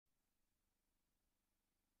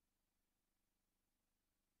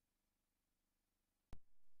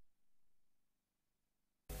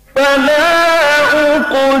فلا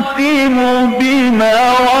أقسم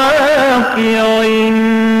بمواقع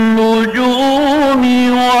النجوم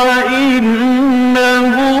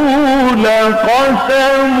وإنه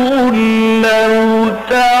لقسم لو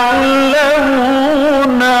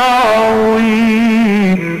تعلمون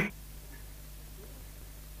عظيم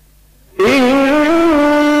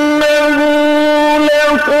إنه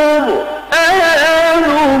لقرآن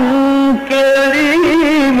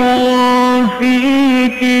كريم في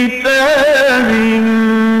كتاب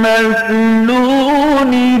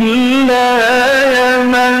مكنون لا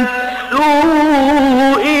يمسه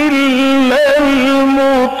إلا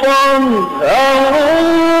المطهرون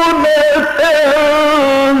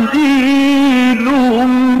تنزيل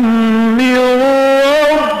من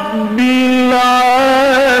رب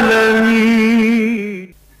العالمين.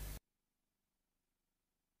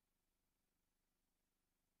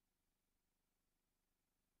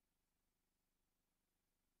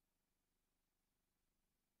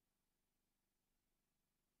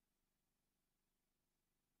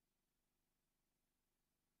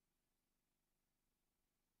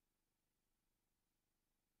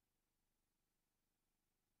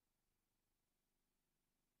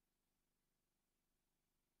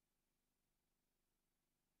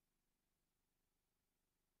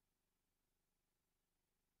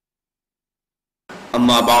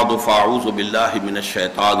 اما بعد فاعوذ باللہ من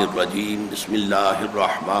الشیطان الرجیم بسم اللہ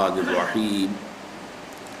الرحمن الرحیم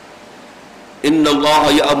ان اللہ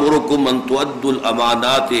یأمرکم ان تؤدوا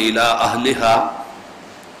الامانات الى اہلها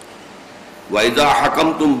واذا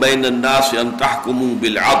حکمتم بین الناس ان تحکموا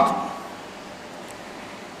بالعدل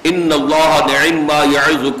ان اللہ نعم ما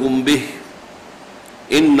یعظکم به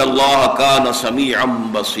ان اللہ کان سمیعا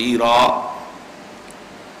بصیرا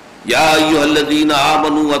یا ایھا الذین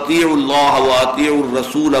آمنوا اطیعوا اللہ واطیعوا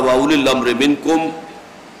الرسول واولی الامر منکم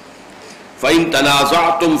فإن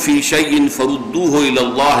تنازعتم فی شیء فردوه الی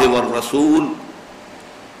اللہ والرسول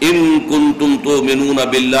ان کنتم تؤمنون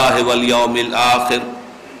باللہ والیوم الآخر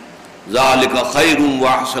ذلک خیر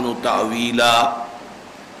واحسن تأویلا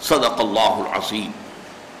صدق اللہ العظیم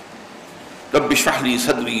رب اشرح لی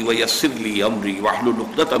صدری ویسر لی امری واحلل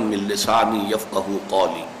عقدۃ من لسانی یفقهوا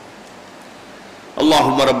قولی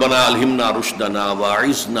اللہم ربنا الہمنا رشدنا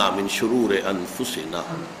واعذنا من شرور انفسنا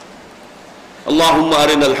اللہم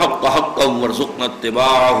ارنا الحق حقا وارزقنا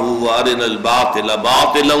اتباعہ وارنا الباطل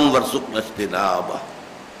باطلا وارزقنا اجتنابہ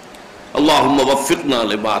اللہم وفقنا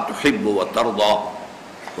لما تحب وترضى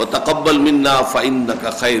وتقبل منا فإنك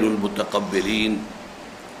خیر المتقبلین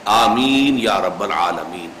آمین یا رب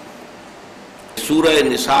العالمین۔ سورہ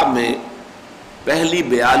النساء میں پہلی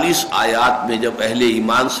 42 آیات میں جب اہل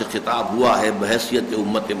ایمان سے خطاب ہوا ہے بحیثیت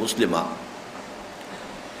امت مسلمہ،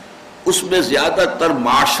 اس میں زیادہ تر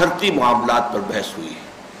معاشرتی معاملات پر بحث ہوئی ہے۔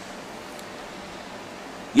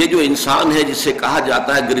 یہ جو انسان ہے جسے کہا جاتا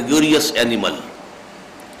ہے گریگوریس اینیمل،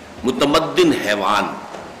 متمدن حیوان،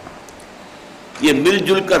 یہ مل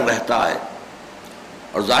جل کر رہتا ہے،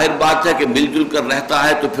 اور ظاہر بات ہے کہ مل جل کر رہتا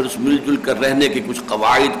ہے تو پھر اس مل جل کر رہنے کے کچھ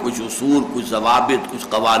قواعد، کچھ اصول، کچھ ضوابط، کچھ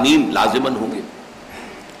قوانین لازماً ہوں گے،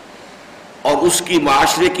 اور اس کی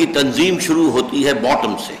معاشرے کی تنظیم شروع ہوتی ہے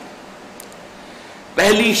باٹم سے۔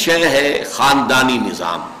 پہلی شے ہے خاندانی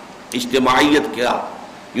نظام، اجتماعیت کا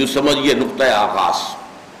یوں سمجھیے نقطہ آغاز۔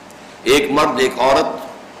 ایک مرد ایک عورت،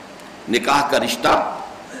 نکاح کا رشتہ،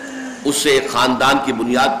 اس سے ایک خاندان کی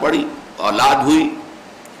بنیاد پڑی، اولاد ہوئی،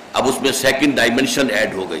 اب اس میں سیکنڈ ڈائمنشن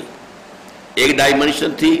ایڈ ہو گئی۔ ایک ڈائمنشن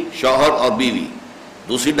تھی شوہر اور بیوی،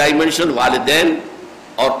 دوسری ڈائمنشن والدین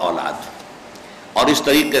اور اولاد، اور اس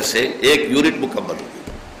طریقے سے ایک یونٹ مکمل ہو گئی۔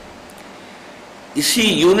 اسی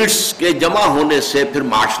یونٹس کے جمع ہونے سے پھر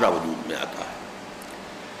معاشرہ وجود میں آتا ہے۔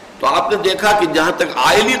 تو آپ نے دیکھا کہ جہاں تک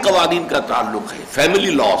آئلی قوانین کا تعلق ہے،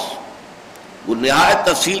 فیملی لاس، وہ نہایت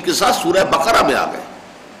تفصیل کے ساتھ سورہ بقرہ میں آ گئے،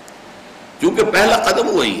 کیونکہ پہلا قدم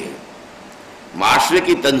وہی ہے۔ معاشرے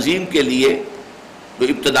کی تنظیم کے لیے جو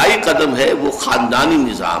ابتدائی قدم ہے وہ خاندانی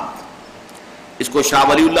نظام، اس کو شاہ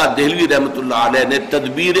ولی اللہ دہلوی رحمۃ اللہ علیہ نے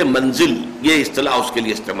تدبیر منزل، یہ اصطلاح اس کے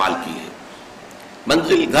لیے استعمال کی ہے۔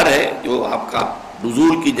 منزل گھر ہے جو آپ کا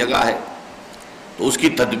نزول کی جگہ ہے، تو اس کی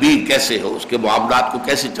تدبیر کیسے ہو، اس کے معاملات کو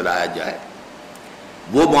کیسے چلایا جائے،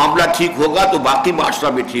 وہ معاملہ ٹھیک ہوگا تو باقی معاشرہ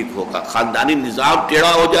بھی ٹھیک ہوگا۔ خاندانی نظام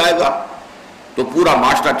ٹیڑھا ہو جائے گا تو پورا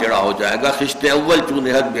معاشرہ ٹیڑھا ہو جائے گا۔ خشت اول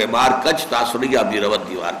چونہد بیمار کچ تاثریہ بھی روت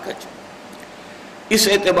دیوار کچ۔ اس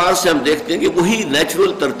اعتبار سے ہم دیکھتے ہیں کہ وہی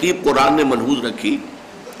نیچرل ترتیب قرآن نے منحوس رکھی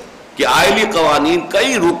کہ آئلی قوانین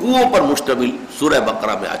کئی رکوعوں پر مشتمل سورہ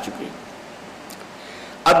بقرہ میں آ چکے ہیں۔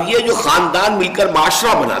 اب یہ جو خاندان مل کر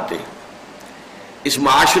معاشرہ بناتے ہیں، اس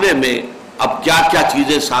معاشرے میں اب کیا کیا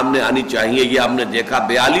چیزیں سامنے آنی چاہیے، یہ ہم نے دیکھا۔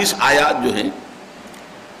 42 آیات جو ہیں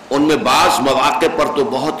ان میں بعض مواقع پر تو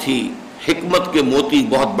بہت ہی حکمت کے موتی،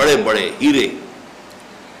 بہت بڑے بڑے ہیرے،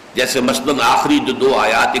 جیسے مثلاً آخری جو 2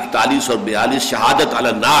 آیات 41 اور 42 شہادت علی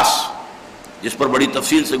الناس، جس پر بڑی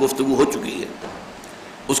تفصیل سے گفتگو ہو چکی ہے،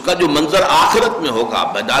 اس کا جو منظر آخرت میں ہوگا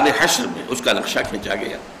میدان حشر میں، اس کا نقشہ کھینچا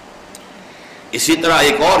گیا۔ اسی طرح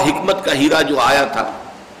ایک اور حکمت کا ہیرا جو آیا تھا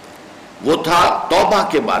وہ تھا توبہ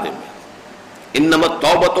کے بارے میں، انما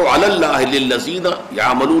التوبۃ علی اللہ للذین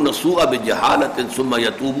یعملون السوء بجہالۃ ثم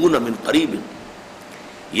یتوبون من قریب،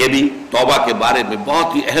 یہ بھی توبہ کے بارے میں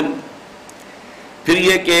بہت ہی اہم۔ پھر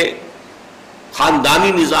یہ کہ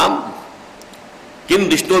خاندانی نظام،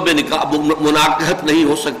 کن رشتوں میں نکاح مناکحت نہیں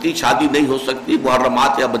ہو سکتی، شادی نہیں ہو سکتی،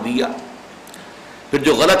 محرمات ابدیہ۔ پھر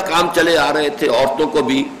جو غلط کام چلے آ رہے تھے، عورتوں کو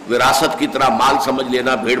بھی وراثت کی طرح مال سمجھ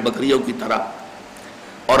لینا، بھیڑ بکریوں کی طرح،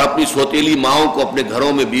 اور اپنی سوتیلی ماؤں کو اپنے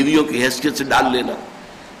گھروں میں بیویوں کی حیثیت سے ڈال لینا،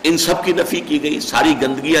 ان سب کی نفی کی گئی۔ ساری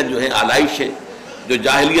گندگیاں جو ہیں، آلائشیں جو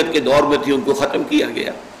جاہلیت کے دور میں تھی، ان کو ختم کیا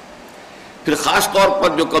گیا۔ پھر خاص طور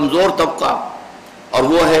پر جو کمزور طبقہ اور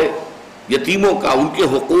وہ ہے یتیموں کا، ان کے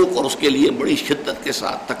حقوق، اور اس کے لیے بڑی شدت کے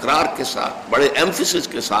ساتھ، تکرار کے ساتھ، بڑے ایمفیسس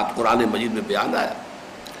کے ساتھ قرآن مجید میں بیان آیا۔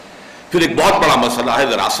 پھر ایک بہت بڑا مسئلہ ہے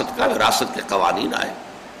وراثت کا، وراثت کے قوانین آئے۔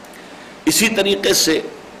 اسی طریقے سے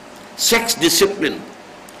سیکس ڈسپلن،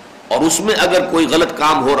 اور اس میں اگر کوئی غلط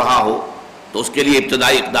کام ہو رہا ہو تو اس کے لیے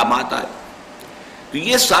ابتدائی اقدامات آئے۔ تو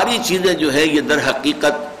یہ ساری چیزیں جو ہے، یہ در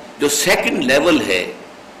حقیقت جو سیکنڈ لیول ہے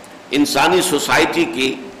انسانی سوسائٹی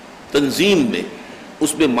کی تنظیم میں،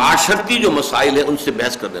 اس میں معاشرتی جو مسائل ہیں ان سے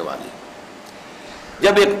بحث کرنے والی۔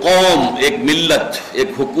 جب ایک قوم، ایک ملت،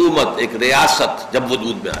 ایک حکومت، ایک ریاست جب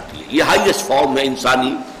وجود میں آتی ہے، یہ ہائیسٹ فارم ہے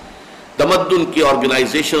انسانی تمدن کی،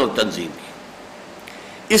 آرگنائزیشن اور تنظیم کی۔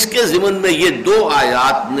 اس کے ضمن میں یہ 2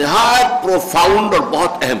 آیات نہایت پروفاؤنڈ اور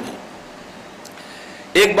بہت اہم ہیں۔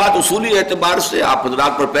 ایک بات اصولی اعتبار سے آپ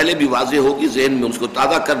حضرات پر پہلے بھی واضح ہوگی، ذہن میں اس کو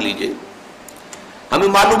تازہ کر لیجئے۔ ہمیں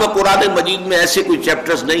معلوم ہے قرآن مجید میں ایسے کوئی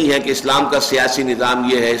چیپٹرز نہیں ہیں کہ اسلام کا سیاسی نظام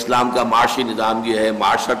یہ ہے، اسلام کا معاشی نظام یہ ہے،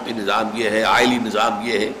 معاشرتی نظام یہ ہے، آئلی نظام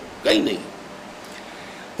یہ ہے، کہیں نہیں۔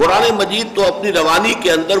 قرآن مجید تو اپنی روانی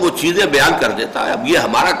کے اندر وہ چیزیں بیان کر دیتا ہے۔ اب یہ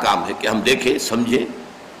ہمارا کام ہے کہ ہم دیکھیں، سمجھیں،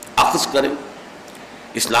 اخذ کریں۔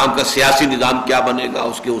 اسلام کا سیاسی نظام کیا بنے گا،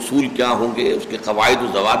 اس کے اصول کیا ہوں گے، اس کے قواعد و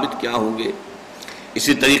ضوابط کیا ہوں گے،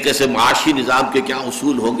 اسی طریقے سے معاشی نظام کے کیا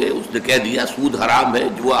اصول ہوں گے۔ اس نے کہہ دیا سود حرام ہے،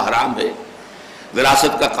 جوا حرام ہے،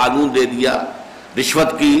 وراثت کا قانون دے دیا،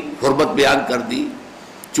 رشوت کی حرمت بیان کر دی،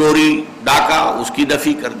 چوری ڈاکہ اس کی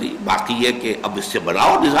نفی کر دی۔ باقی یہ کہ اب اس سے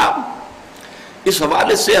بناؤ نظام۔ اس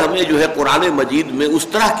حوالے سے ہمیں جو ہے قرآن مجید میں اس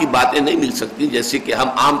طرح کی باتیں نہیں مل سکتی جیسے کہ ہم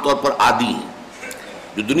عام طور پر عادی ہیں۔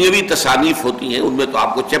 جو دنیاوی تصانیف ہوتی ہیں ان میں تو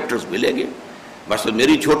آپ کو چیپٹرز ملیں گے۔ مثلا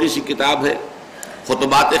میری چھوٹی سی کتاب ہے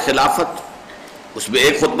خطبات خلافت، اس میں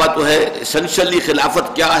ایک خطبہ تو ہے اسینشلی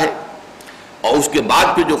خلافت کیا ہے، اور اس کے بعد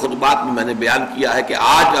پھر جو خطبات میں نے بیان کیا ہے کہ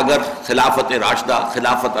آج اگر خلافت راشدہ،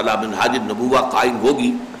 خلافت علی منہاج النبوہ قائم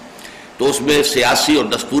ہوگی تو اس میں سیاسی اور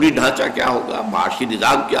دستوری ڈھانچہ کیا ہوگا، معاشی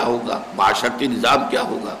نظام کیا ہوگا، معاشرتی نظام کیا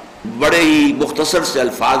ہوگا۔ بڑے ہی مختصر سے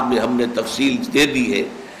الفاظ میں ہم نے تفصیل دے دی ہے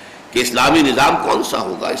کہ اسلامی نظام کون سا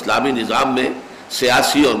ہوگا، اسلامی نظام میں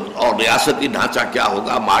سیاسی اور ریاستی ڈھانچہ کیا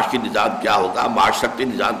ہوگا، معاشی نظام کیا ہوگا، معاشرتی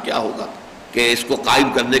نظام کیا ہوگا، کہ اس کو قائم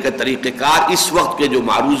کرنے کا طریقہ کار، اس وقت کے جو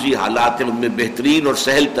معروضی حالات ہیں ان میں بہترین اور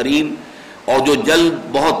سہل ترین اور جو جلد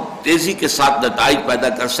بہت تیزی کے ساتھ نتائج پیدا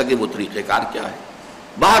کر سکے وہ طریقہ کار کیا ہے۔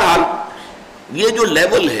 بہرحال یہ جو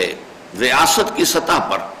لیول ہے ریاست کی سطح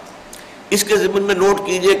پر، اس کے ضمن میں نوٹ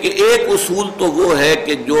کیجئے کہ ایک اصول تو وہ ہے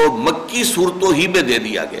کہ جو مکی صورتوں ہی میں دے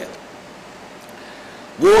دیا گیا،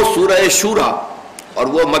 وہ سورہ شورى، اور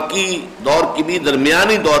وہ مکی دور کی بھی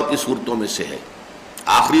درمیانی دور کی صورتوں میں سے ہے،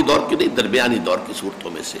 آخری دور کی نہیں، درمیانی دور کی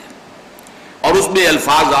صورتوں میں سے ہے۔ اور اس میں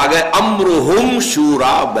الفاظ آ گئے امرہم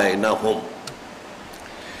شورى بینہم۔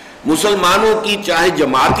 مسلمانوں کی چاہے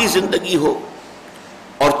جماعتی زندگی ہو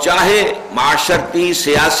اور چاہے معاشرتی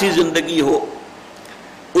سیاسی زندگی ہو،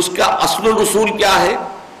 اس کا اصل الاصول کیا ہے؟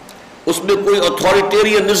 اس میں کوئی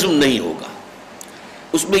اتھارٹیرینزم نہیں ہوگا۔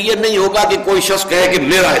 اس میں یہ نہیں ہوگا کہ کوئی شخص کہے کہ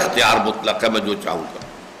میرا اختیار مطلق ہے، میں جو چاہوں گا۔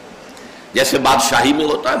 جیسے بادشاہی میں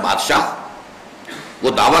ہوتا ہے، بادشاہ وہ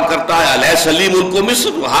دعویٰ کرتا ہے الیس لی ملک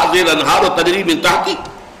مصر وہذہ الانہار تجری من تحتی۔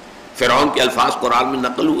 فرعون کے الفاظ قرآن میں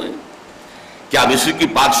نقل ہوئے ہیں، کیا مصر کی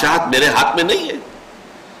بادشاہت میرے ہاتھ میں نہیں ہے؟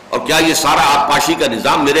 اور کیا یہ سارا آبپاشی کا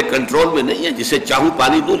نظام میرے کنٹرول میں نہیں ہے؟ جسے چاہوں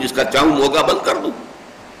پانی دوں، جس کا چاہوں موگا بند کر دوں،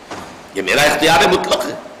 یہ میرا اختیار مطلق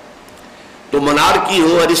ہے۔ تو منارکی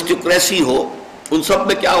ہو، ایرسٹوکریسی ہو، ان سب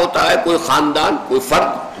میں کیا ہوتا ہے، کوئی خاندان، کوئی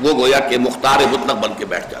فرد، وہ گویا کہ مختار مطلق بن کے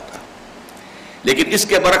بیٹھ جاتا ہے۔ لیکن اس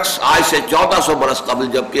کے برعکس آج سے 1400 برس قبل،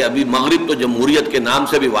 جبکہ ابھی مغرب تو جمہوریت کے نام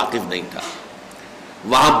سے بھی واقف نہیں تھا،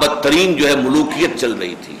 وہاں بدترین جو ہے ملوکیت چل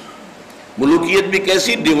رہی تھی. ملوکیت بھی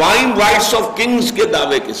کیسی؟ ڈیوائن رائٹس آف کنگز کے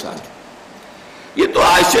دعوے کے ساتھ. یہ تو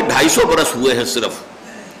آج سے 250 برس ہوئے ہیں صرف،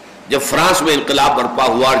 جب فرانس میں انقلاب برپا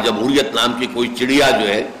ہوا اور جمہوریت نام کی کوئی چڑیا جو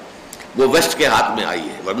ہے وہ ویسٹ کے ہاتھ میں آئی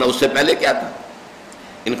ہے. ورنہ اس سے پہلے کیا تھا؟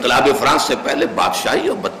 انقلاب فرانس سے پہلے بادشاہی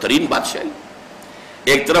اور بدترین بادشاہی.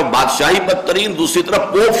 ایک طرف بادشاہی بدترین، دوسری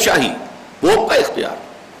طرف پوپ شاہی، پوپ کا اختیار.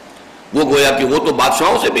 وہ گویا کہ وہ تو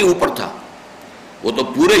بادشاہوں سے بھی اوپر تھا، وہ تو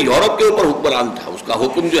پورے یورپ کے اوپر حکمران تھا. اس کا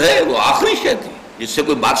حکم جو ہے وہ آخری شے تھی جس سے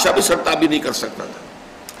کوئی بادشاہ بھی سرتابی نہیں کر سکتا تھا.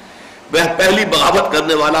 وہ پہلی بغاوت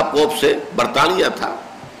کرنے والا پوپ سے برطانیہ تھا،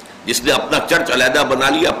 جس نے اپنا چرچ علیحدہ بنا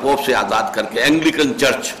لیا پوپ سے آزاد کر کے. Anglican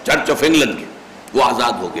church, church of England, وہ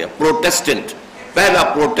آزاد ہو گیا. پروٹیسٹنٹ، پہلا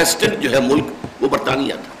پروٹیسٹنٹ جو ہے ملک وہ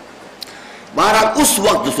برطانیہ تھا. بہرحال اس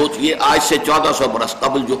وقت سوچئے آج سے 1400 برس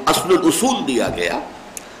قبل جو اصل الاصول دیا گیا،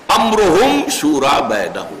 امرہم شورا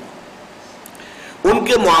بینہم، ان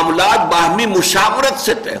کے معاملات باہمی مشاورت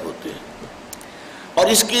سے طے ہوتے ہیں. اور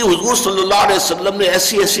اس کی حضور صلی اللہ علیہ وسلم نے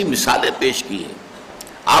ایسی ایسی مثالیں پیش کی ہیں.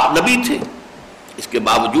 آپ نبی تھے، اس کے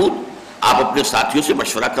باوجود آپ اپنے ساتھیوں سے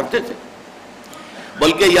مشورہ کرتے تھے.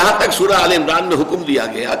 بلکہ یہاں تک سورہ آل عمران میں حکم دیا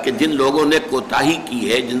گیا کہ جن لوگوں نے کوتاہی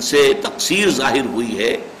کی ہے، جن سے تقصیر ظاہر ہوئی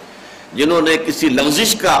ہے، جنہوں نے کسی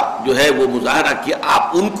لغزش کا جو ہے وہ مظاہرہ کیا،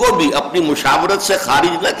 آپ ان کو بھی اپنی مشاورت سے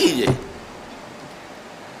خارج نہ کیجیے.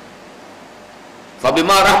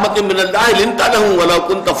 فَبِمَا رَحْمَةٍ مِّنَ اللَّهِ لِنْتَ لَهُمْ وَلَوْ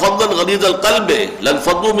كُنْتَ فَظًّا غَلِيظَ الْقَلْبِ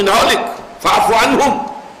لَانفَضُّوا مِنْ حَوْلِكَ فَاعْفُ عَنْهُمْ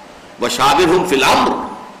وَشَاوِرْهُمْ فِي الْأَمْرِ.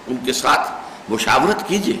 ان کے ساتھ مشاورت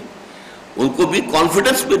کیجیے، ان کو بھی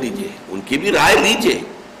کانفیڈنس میں دیجیے، ان کی بھی رائے لیجیے.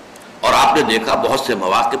 اور آپ نے دیکھا بہت سے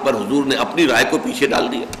مواقع پر حضور نے اپنی رائے کو پیچھے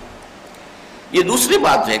ڈال دیا. یہ دوسری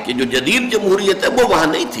بات ہے کہ جو جدید جمہوریت ہے وہ وہاں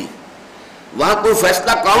نہیں تھی. وہاں کوئی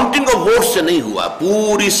فیصلہ کاؤنٹنگ آف ووٹس سے نہیں ہوا.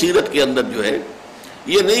 پوری سیرت کے اندر جو ہے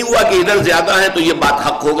یہ نہیں ہوا کہ ادھر زیادہ ہے تو یہ بات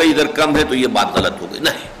حق ہو گئی، ادھر کم ہے تو یہ بات غلط ہو گئی.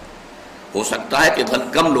 نہیں، ہو سکتا ہے کہ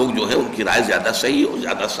کم لوگ جو ہے ان کی رائے زیادہ صحیح ہو،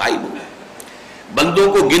 زیادہ صائب ہو. بندوں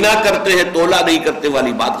کو گنا کرتے ہیں، تولا نہیں کرتے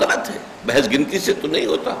والی بات غلط ہے. بحث گنتی سے تو نہیں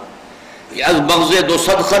ہوتا. از مغز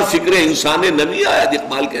 200 خر فکر انسان نبی آیا،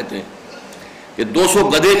 اقبال کہتے ہیں کہ 200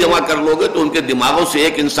 گدھے جمع کر لو گے تو ان کے دماغوں سے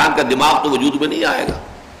ایک انسان کا دماغ تو وجود میں نہیں آئے گا.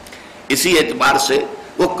 اسی اعتبار سے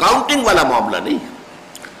وہ کاؤنٹنگ والا معاملہ نہیں ہے.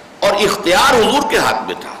 اور اختیار حضور کے ہاتھ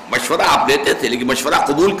میں تھا. مشورہ آپ لیتے تھے، لیکن مشورہ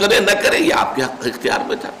قبول کریں نہ کریں یہ آپ کے اختیار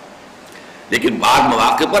میں تھا. لیکن بعض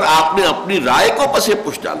مواقع پر آپ نے اپنی رائے کو پس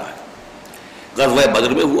پش ڈالا ہے. غزوہ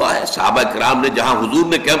بدر میں ہوا ہے، صحابہ کرام نے جہاں حضور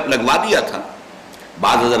نے کیمپ لگوا دیا تھا،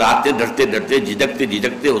 بعض حضرات نے ڈرتے ڈرتے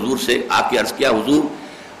جھجکتے حضور سے آ کے عرض کیا، حضور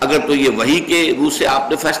اگر تو یہ وحی کے روح سے آپ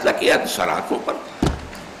نے فیصلہ کیا تو سر آنکھوں پر،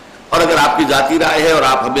 اور اگر آپ کی ذاتی رائے ہے اور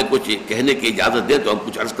آپ ہمیں کچھ کہنے کی اجازت دیں تو ہم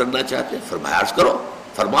کچھ عرض کرنا چاہتے ہیں. فرمایا عرض کرو،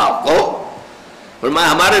 فرماؤ، کہو.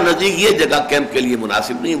 فرمایا ہمارے نزدیک یہ جگہ کیمپ کے لیے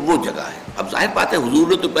مناسب نہیں، وہ جگہ ہے. اب ظاہر بات ہے حضور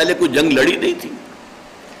نے تو پہلے کوئی جنگ لڑی نہیں تھی.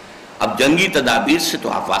 اب جنگی تدابیر سے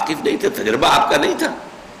تو آپ واقف نہیں تھے، تجربہ آپ کا نہیں تھا.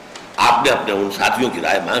 آپ نے اپنے ان ساتھیوں کی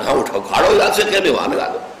رائے مانگا، اٹھاؤ کھاڑو یہاں سے کہنے وہاں لگا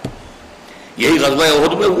دو. یہی غزوہ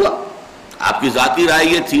احد میں ہوا. آپ کی ذاتی رائے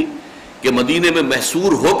یہ تھی کہ مدینے میں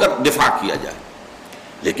محصور ہو کر دفاع کیا جائے،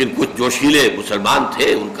 لیکن کچھ جوشیلے مسلمان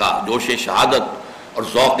تھے، ان کا جوش شہادت اور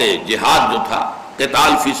ذوق جہاد جو تھا،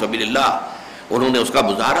 قتال فی سبیل اللہ، انہوں نے اس کا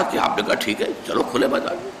مظاہرہ کیا. آپ نے کہا ٹھیک ہے چلو کھلے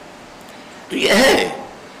میدان میں. تو یہ ہے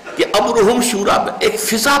کہ امرہم شورا، ایک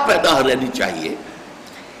فضا پیدا رہنی چاہیے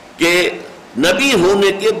کہ نبی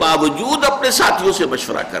ہونے کے باوجود اپنے ساتھیوں سے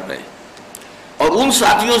مشورہ کر رہے ہیں، اور ان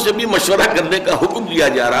ساتھیوں سے بھی مشورہ کرنے کا حکم دیا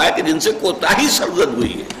جا رہا ہے کہ جن سے کوتاہی سرزد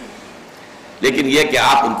ہوئی ہے. لیکن یہ کہ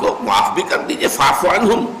آپ ان کو معاف بھی کر دیجئے. فاعف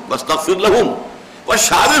عنہم واستغفر لہم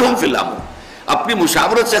وشاورہم فی الامر. اپنی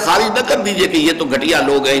مشاورت سے خارج نہ کر دیجئے کہ یہ تو گھٹیا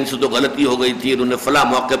لوگ ہیں، ان سے تو غلطی ہو گئی تھی، انہوں نے فلاں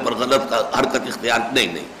موقع پر غلط حرکت اختیار.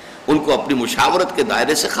 نہیں، ان کو اپنی مشاورت کے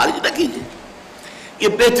دائرے سے خارج نہ کیجئے. یہ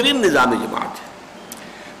بہترین نظام جماعت ہے.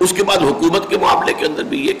 اس کے بعد حکومت کے معاملے کے اندر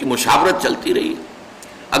بھی یہ کہ مشاورت چلتی رہی.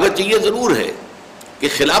 اگرچہ یہ ضرور ہے کہ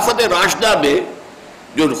خلافت راشدہ میں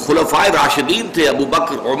جو خلفائے راشدین تھے، ابو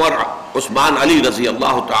بکر، عمر، عثمان، علی رضی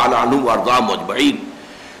اللہ تعالی عنہ وارضاہم اجمعین،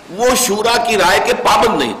 وہ شورا کی رائے کے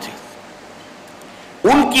پابند نہیں تھے.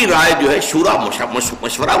 ان کی رائے جو ہے شورا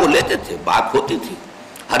مشورہ وہ لیتے تھے، بات ہوتی تھی،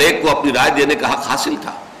 ہر ایک کو اپنی رائے دینے کا حق حاصل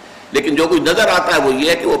تھا. لیکن جو کچھ نظر آتا ہے وہ یہ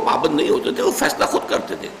ہے کہ وہ پابند نہیں ہوتے تھے، وہ فیصلہ خود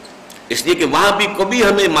کرتے تھے. اس لیے کہ وہاں بھی کبھی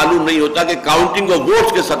ہمیں معلوم نہیں ہوتا کہ کاؤنٹنگ آف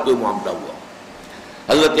ووٹس کے ساتھ کوئی معاملہ ہوا.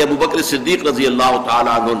 حضرت ابو بکر صدیق رضی اللہ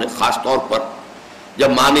تعالیٰ عنہ نے خاص طور پر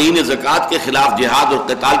جب مانعین زکوٰۃ کے خلاف جہاد اور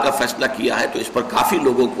قتال کا فیصلہ کیا ہے تو اس پر کافی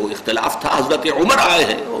لوگوں کو اختلاف تھا. حضرت عمر آئے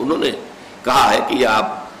ہیں، انہوں نے کہا ہے کہ یہ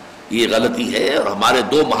آپ یہ غلطی ہے، اور ہمارے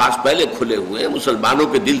 2 محاذ پہلے کھلے ہوئے ہیں، مسلمانوں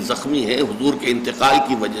کے دل زخمی ہیں حضور کے انتقال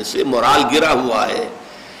کی وجہ سے، مورال گرا ہوا ہے۔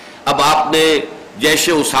 اب آپ نے جیش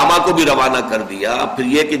اسامہ کو بھی روانہ کر دیا، پھر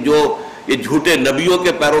یہ کہ جو یہ جھوٹے نبیوں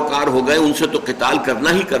کے پیروکار ہو گئے ان سے تو قتال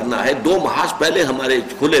کرنا ہی کرنا ہے۔ 2 محاذ پہلے ہمارے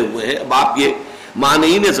کھلے ہوئے ہیں۔ اب آپ یہ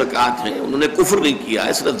مانعین زکوٰۃ ہیں، انہوں نے کفر نہیں کیا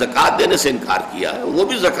ہے، صرف زکوٰۃ دینے سے انکار کیا ہے۔ وہ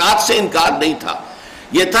بھی زکوٰۃ سے انکار نہیں تھا،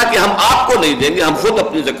 یہ تھا کہ ہم آپ کو نہیں دیں گے، ہم خود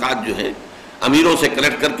اپنی زکوٰۃ جو ہے امیروں سے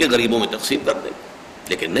کلیکٹ کر کے غریبوں میں تقسیم کر دیں گے۔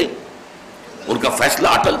 لیکن نہیں، ان کا فیصلہ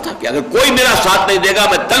اٹل تھا کہ اگر کوئی میرا ساتھ نہیں دے گا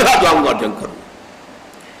میں تنہا جاؤں گا اور جنگ کروں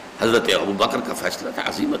گا۔ حضرت ابوبکر کا فیصلہ تھا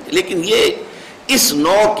عظیمت۔ لیکن یہ اس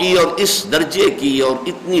نوع کی اور اس درجے کی اور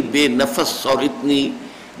اتنی بے نفس اور اتنی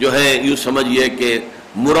جو ہے یوں سمجھئے کہ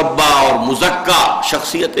مربع اور مزکہ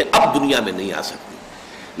شخصیتیں اب دنیا میں نہیں آ سکتی۔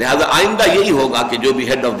 لہذا آئندہ یہی ہوگا کہ جو بھی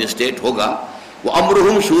ہیڈ آف دی اسٹیٹ ہوگا وہ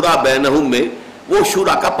امرہم شورا بینہم میں وہ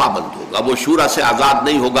شورا کا پابند ہوگا، وہ شورا سے آزاد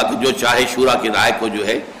نہیں ہوگا کہ جو چاہے شورا کی رائے کو جو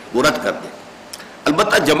ہے وہ رد کر دے۔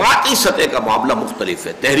 البتہ جماعتی سطح کا معاملہ مختلف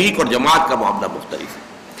ہے، تحریک اور جماعت کا معاملہ مختلف ہے۔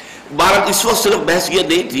 بہرحال اس وقت صرف بحث یہ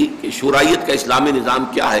نہیں تھی کہ شورائیت کا اسلامی نظام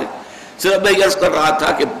کیا ہے، صرف میں عرض کر رہا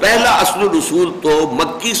تھا کہ پہلا اصل رسول تو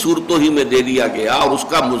مکی صورتوں ہی میں دے دیا گیا، اور اس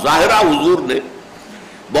کا مظاہرہ حضور نے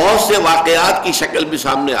بہت سے واقعات کی شکل بھی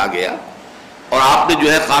سامنے آ گیا، اور آپ نے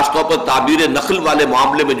جو ہے خاص طور پر تعبیر نخل والے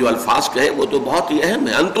معاملے میں جو الفاظ کہے وہ تو بہت ہی اہم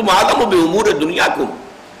ہے۔ انتم عالم بامور دنیاکم،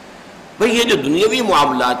 بھئی یہ جو دنیاوی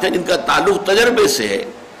معاملات ہیں جن کا تعلق تجربے سے ہے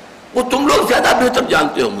وہ تم لوگ زیادہ بہتر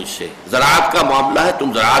جانتے ہو مجھ سے۔ زراعت کا معاملہ ہے،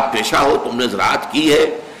 تم زراعت پیشہ ہو، تم نے زراعت کی ہے،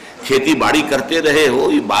 کھیتی باڑی کرتے رہے ہو،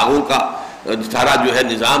 یہ باغوں کا سارا جو ہے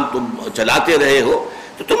نظام تم چلاتے رہے ہو،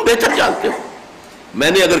 تو تم بہتر جانتے ہو۔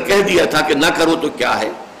 میں نے اگر کہہ دیا تھا کہ نہ کرو تو کیا ہے،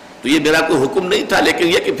 تو یہ میرا کوئی حکم نہیں تھا، لیکن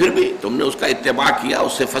یہ کہ پھر بھی تم نے اس کا اتباع کیا،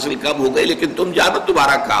 اس سے فصل کم ہو گئی، لیکن تم جانو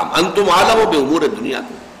تمہارا کام، انتم عالم بامور دنیا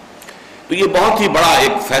کو۔ تو یہ بہت ہی بڑا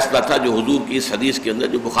ایک فیصلہ تھا جو حضور کی اس حدیث کے اندر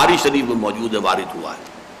جو بخاری شریف میں موجود ہے وارد ہوا ہے۔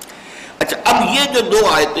 اچھا، اب یہ جو 2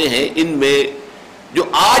 آیتیں ہیں ان میں جو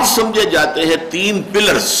آج سمجھے جاتے ہیں 3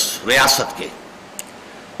 پلرز ریاست کے،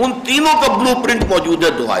 ان تینوں کا بلو پرنٹ موجود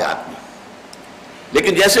ہے 2 آیات میں۔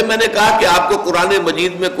 لیکن جیسے میں نے کہا کہ آپ کو قرآن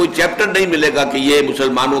مجید میں کوئی چیپٹر نہیں ملے گا کہ یہ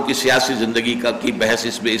مسلمانوں کی سیاسی زندگی کی بحث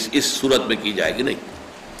اس صورت میں کی جائے گی، نہیں۔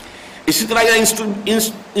 اسی طرح یہاں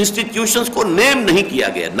انسٹیٹیوشنز کو نیم نہیں کیا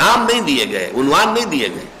گیا، نام نہیں دیے گئے، عنوان نہیں دیے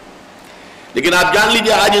گئے۔ لیکن آپ جان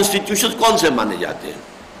لیجئے آج انسٹیٹیوشنز کون سے مانے جاتے ہیں۔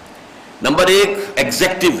 نمبر 1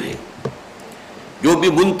 ایگزیکٹو ہے، جو بھی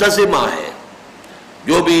منتظمہ ہے،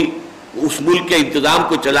 جو بھی اس ملک کے انتظام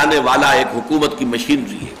کو چلانے والا ایک حکومت کی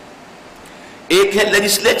مشینری ہے۔ ایک ہے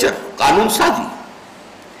لیجسلیچر، قانون سازی،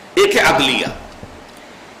 ایک ہے عدلیہ۔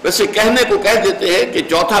 ویسے کہنے کو کہہ دیتے ہیں کہ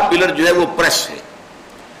چوتھا پلر جو ہے وہ پریس ہے،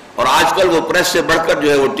 اور آج کل وہ پریس سے بڑھ کر جو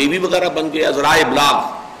ہے وہ ٹی وی وغیرہ بن گیا، ذرائع ابلاغ۔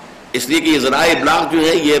 اس لیے کہ یہ ذرائع ابلاغ جو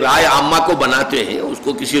ہے یہ رائے عامہ کو بناتے ہیں، اس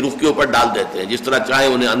کو کسی رخ کے اوپر ڈال دیتے ہیں، جس طرح چاہے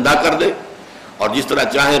انہیں اندھا کر دے اور جس طرح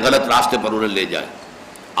چاہے غلط راستے پر انہیں لے جائے۔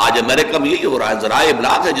 آج امریکہ میں یہی ہو رہا ہے، ذرائع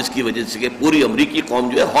ابلاغ ہے جس کی وجہ سے کہ پوری امریکی قوم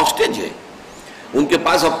جو ہے ہاسٹیج ہے، ان کے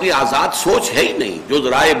پاس اپنی آزاد سوچ ہے ہی نہیں۔ جو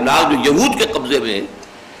ذرائع ابلاغ جو یہود کے قبضے میں ہیں،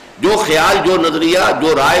 جو خیال، جو نظریہ،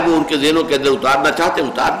 جو رائے وہ ان کے ذہنوں کے اندر اتارنا چاہتے ہیں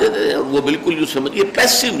اتار دیتے ہیں، اور وہ بالکل یوں سمجھیے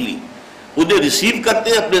پیسیولی انہیں ریسیو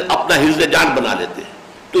کرتے ہیں، اپنا حفظ جان بنا لیتے ہیں۔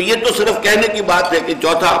 تو یہ تو صرف کہنے کی بات ہے کہ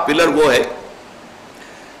چوتھا پلر وہ ہے،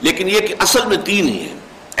 لیکن یہ کہ اصل میں 3 ہی ہیں،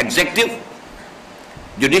 ایگزیکٹو،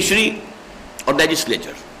 جوڈیشری اور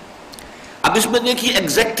لیجسلیچر۔ اب اس میں دیکھیے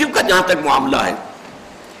ایگزیکٹو کا جہاں تک معاملہ ہے،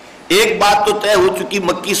 ایک بات تو طے ہو چکی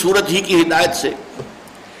مکی صورت ہی کی ہدایت سے،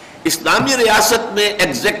 اسلامی ریاست میں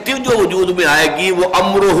ایگزیکٹو جو وجود میں آئے گی وہ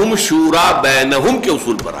امرہم شورا بینہم کے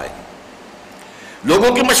اصول پر آئے گی،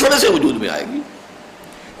 لوگوں کے مشورے سے وجود میں آئے گی۔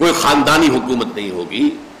 کوئی خاندانی حکومت نہیں ہوگی،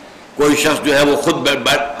 کوئی شخص جو ہے وہ خود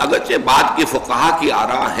بیٹھ، اگرچہ بات کی فقہا کی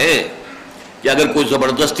آراء ہے کہ اگر کوئی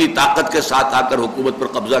زبردستی طاقت کے ساتھ آ کر حکومت پر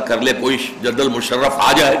قبضہ کر لے، کوئی جنرل مشرف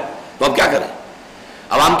آ جائے تو اب کیا کریں،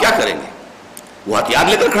 عوام کیا کریں گے؟ وہ ہتھیار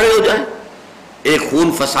لے کر کھڑے ہو جائیں، ایک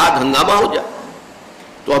خون فساد ہنگامہ ہو جائے۔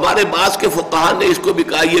 تو ہمارے بعض کے فقہا نے اس کو بھی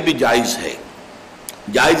کہا یہ بھی جائز ہے،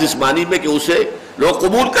 جائز اس معنی میں کہ اسے لوگ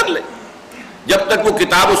قبول کر لیں، جب تک وہ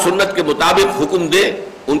کتاب و سنت کے مطابق حکم دے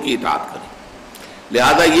ان کی اطاعت کریں۔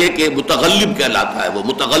 لہذا یہ کہ متغلب کہلاتا ہے، وہ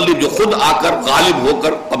متغلب جو خود آ کر غالب ہو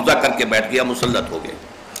کر قبضہ کر کے بیٹھ گیا، مسلط ہو گئے۔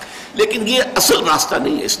 لیکن یہ اصل راستہ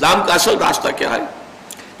نہیں ہے۔ اسلام کا اصل راستہ کیا ہے؟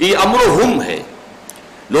 یہ امر و ہم ہے،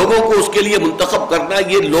 لوگوں کو اس کے لیے منتخب کرنا،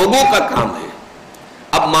 یہ لوگوں کا کام ہے۔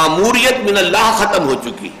 اب ماموریت من اللہ ختم ہو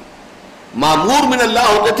چکی، مامور من اللہ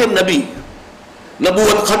ہوتے تھے نبی،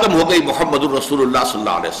 نبوت ختم ہو گئی محمد الرسول اللہ صلی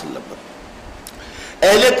اللہ علیہ وسلم پر۔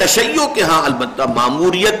 اہل تشیع کے ہاں البتہ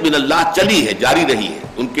ماموریت من اللہ چلی ہے، جاری رہی ہے،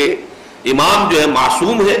 ان کے امام جو ہے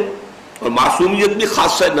معصوم ہے، اور معصومیت بھی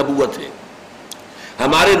خاصہ نبوت ہے.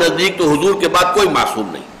 ہمارے نزدیک تو حضور کے بعد کوئی معصوم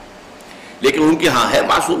نہیں، لیکن ان کے ہاں ہے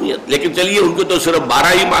معصومیت. لیکن چلیے ان کے تو صرف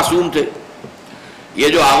 12 ہی معصوم تھے. یہ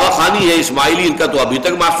جو آغا خانی ہے اسماعیلی، ان کا تو ابھی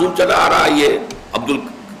تک معصوم چلا آ رہا ہے. یہ عبد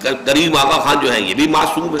الکریم آغا خان جو ہے یہ بھی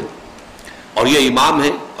معصوم ہے، اور یہ امام ہے،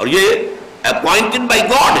 اور یہ اپوائنٹڈ بائی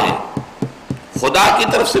گاڈ ہے، خدا کی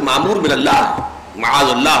طرف سے مامور من اللہ ہے. معاذ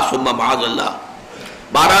اللہ ثم معاذ اللہ.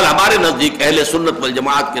 بہرحال ہمارے نزدیک اہل سنت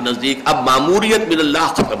والجماعت کے نزدیک اب ماموریت من اللہ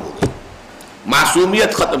ختم ہو گئی،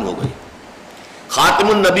 معصومیت ختم ہو گئی. خاتم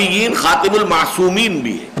النبیین خاتم المعصومین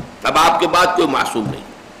بھی ہے، اب آپ کے بعد کوئی معصوم نہیں.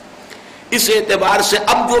 اس اعتبار سے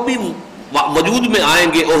اب جو بھی وجود میں آئیں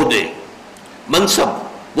گے عہدے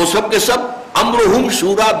منصب، وہ سب کے سب امرہم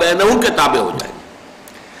شورا بینہم کے تابع ہو جائیں گے.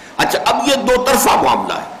 اچھا اب یہ دو طرفہ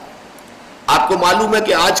معاملہ ہے. آپ کو معلوم ہے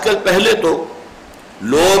کہ آج کل پہلے تو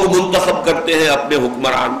لوگ منتخب کرتے ہیں اپنے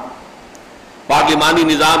حکمران. پارلیمانی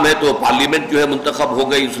نظام ہے تو پارلیمنٹ جو ہے منتخب ہو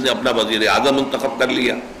گئی، اس نے اپنا وزیر اعظم منتخب کر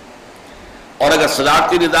لیا. اور اگر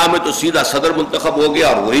صدارتی نظام ہے تو سیدھا صدر منتخب ہو گیا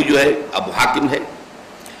اور وہی جو ہے اب حاکم ہے.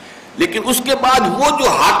 لیکن اس کے بعد وہ جو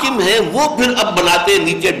حاکم ہے وہ پھر اب بناتے ہیں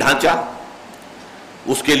نیچے ڈھانچہ.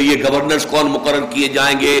 اس کے لیے گورنرز کون مقرر کیے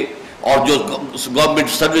جائیں گے، اور جو گورنمنٹ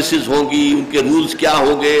سروسز ہوں گی ان کے رولز کیا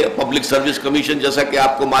ہوں گے. پبلک سروس کمیشن جیسا کہ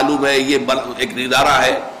آپ کو معلوم ہے یہ ایک ادارہ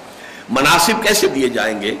ہے. مناصب کیسے دیے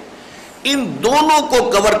جائیں گے، ان دونوں کو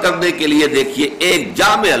کور کرنے کے لیے دیکھیے ایک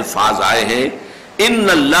جامع الفاظ آئے ہیں. ان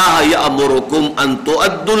اللہ یأمرکم ان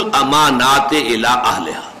تؤدوا الامانات الی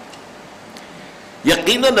اہلہا.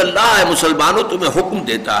 یقیناً اللہ ہے مسلمانوں تمہیں حکم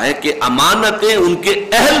دیتا ہے کہ امانتیں ان کے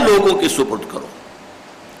اہل لوگوں کے سپرد کرو.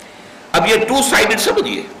 اب یہ ٹو سائیڈڈ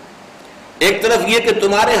سمجھیے. ایک طرف یہ کہ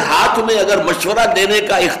تمہارے ہاتھ میں اگر مشورہ دینے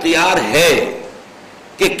کا اختیار ہے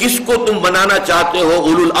کہ کس کو تم بنانا چاہتے ہو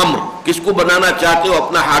اولو الامر، کس کو بنانا چاہتے ہو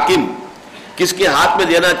اپنا حاکم، کس کے ہاتھ میں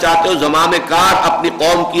دینا چاہتے ہو زمام کار اپنی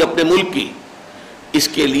قوم کی اپنے ملک کی، اس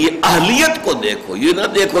کے لیے اہلیت کو دیکھو. یہ نہ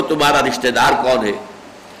دیکھو تمہارا رشتہ دار کون ہے،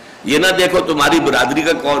 یہ نہ دیکھو تمہاری برادری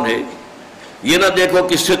کا کون ہے، یہ نہ دیکھو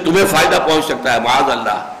کس سے تمہیں فائدہ پہنچ سکتا ہے معاذ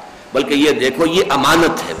اللہ، بلکہ یہ دیکھو یہ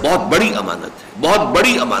امانت ہے، بہت بڑی امانت ہے، بہت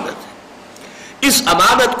بڑی امانت ہے. اس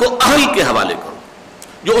امانت کو اہل کے حوالے کرو،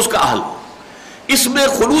 جو اس کا اہل ہو. اس میں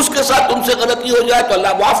خلوص کے ساتھ تم سے غلطی ہو جائے تو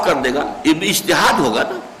اللہ معاف کر دے گا. یہ بھی اجتہاد ہوگا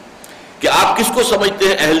نا کہ آپ کس کو سمجھتے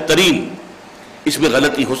ہیں اہل ترین، اس میں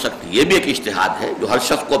غلطی ہو سکتی ہے. یہ بھی ایک اجتہاد ہے جو ہر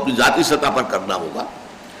شخص کو اپنی ذاتی سطح پر کرنا ہوگا.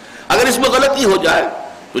 اگر اس میں غلطی ہو جائے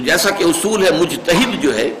تو جیسا کہ اصول ہے مجتہد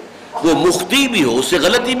جو ہے وہ مخطی بھی ہو، اس سے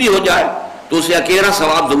غلطی بھی ہو جائے تو اسے اکیلا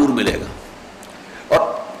ثواب ضرور ملے گا.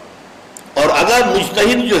 اور اگر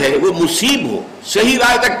مجتہد جو ہے وہ مصیب ہو، صحیح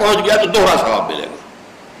رائے تک پہنچ گیا تو دوہرا ثواب ملے گا.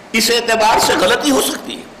 اس اعتبار سے غلطی ہو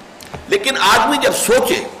سکتی ہے. لیکن آدمی جب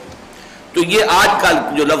سوچے تو یہ آج کا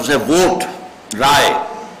جو لفظ ہے ووٹ، رائے،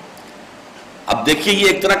 اب دیکھیے یہ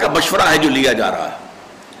ایک طرح کا مشورہ ہے جو لیا جا رہا ہے،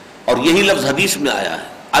 اور یہی لفظ حدیث میں آیا ہے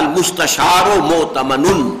المستشار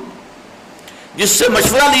مؤتمن. جس سے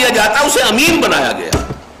مشورہ لیا جاتا ہے اسے امین بنایا گیا،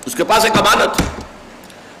 اس کے پاس ایک امانت ہے.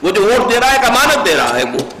 وہ جو ووٹ دے رہا ہے ایک امانت دے رہا ہے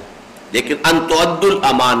وہ. لیکن ان تؤدوا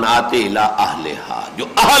الامانات الی اہلہا، جو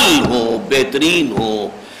اہل ہوں، بہترین ہوں،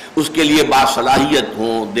 اس کے لیے باصلاحیت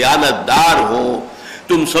ہوں، دیانت دار ہوں.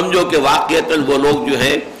 تم سمجھو کہ واقعتاً وہ لوگ جو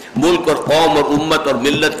ہیں ملک اور قوم اور امت اور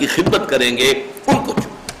ملت کی خدمت کریں گے، ان کو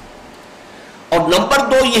چنو. اور نمبر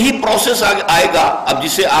 2 یہی پروسیس آئے گا اب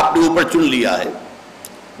جسے آپ نے اوپر چن لیا ہے.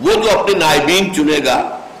 وہ جو اپنے نائبین چنے گا،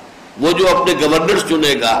 وہ جو اپنے گورنرز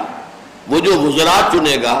چنے گا، وہ جو وزراء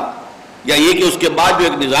چنے گا، یا یہ کہ اس کے بعد جو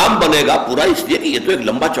ایک نظام بنے گا پورا، اس لیے کہ یہ تو ایک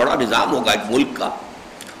لمبا چوڑا نظام ہوگا ایک ملک کا.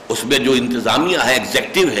 اس میں جو انتظامیہ ہے،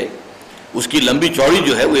 ایگزیکٹو ہے، اس کی لمبی چوڑی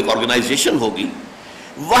جو ہے وہ ایک آرگنائزیشن ہوگی.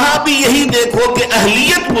 وہاں بھی یہی دیکھو کہ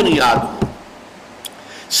اہلیت بنیاد ہو،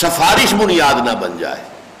 سفارش بنیاد نہ بن جائے،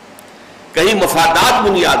 کہیں مفادات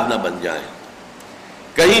بنیاد نہ بن جائیں،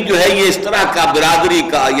 کہیں جو ہے یہ اس طرح کا برادری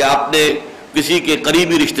کا یا اپنے کسی کے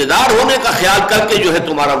قریبی رشتہ دار ہونے کا خیال کر کے جو ہے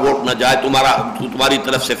تمہارا ووٹ نہ جائے، تمہاری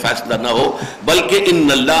طرف سے فیصلہ نہ ہو. بلکہ ان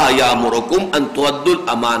اللہ یامرکم ان تؤدوا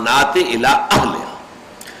الامانات الی اہلہا.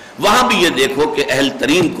 وہاں بھی یہ دیکھو کہ اہل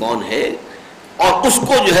ترین کون ہے اور اس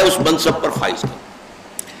کو جو ہے اس منصب پر فائز کرو.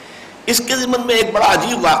 اس کے ضمن میں ایک بڑا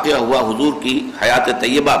عجیب واقعہ ہوا حضور کی حیات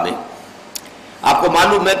طیبہ میں. آپ کو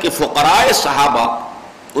معلوم ہے کہ فقراء صحابہ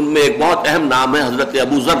ان میں ایک بہت اہم نام ہے حضرت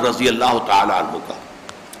ابو ذر رضی اللہ تعالی عنہ کا.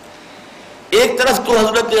 ایک طرف تو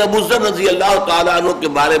حضرت ابو ذر رضی اللہ تعالی عنہ کے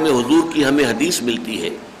بارے میں حضور کی ہمیں حدیث ملتی ہے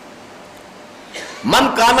من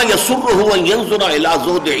کان یسرہ ان ینظر الی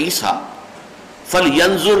زہد عیسیٰ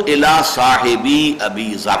فلینظر الی صاحبی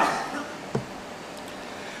ابی ذر.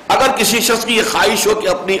 اگر کسی شخص کی یہ خواہش ہو کہ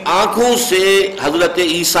اپنی آنکھوں سے حضرت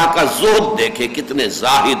عیسیٰ کا زہد دیکھے، کتنے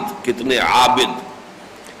زاہد، کتنے عابد،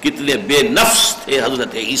 کتنے بے نفس تھے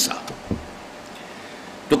حضرت عیسیٰ،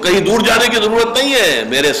 تو کہیں دور جانے کی ضرورت نہیں ہے،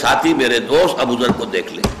 میرے ساتھی، میرے دوست ابو ذر کو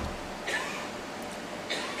دیکھ لیں۔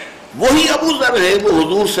 وہی ابو ذر ہے، وہ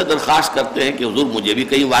حضور سے درخواست کرتے ہیں کہ حضور مجھے بھی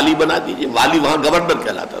کہیں والی بنا دیجئے۔ والی وہاں گورنر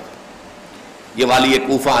کہلاتا تھا، یہ والی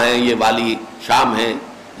کوفہ ہیں، یہ والی شام ہیں،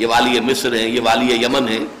 یہ والی مصر ہیں، یہ والی یمن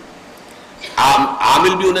ہیں،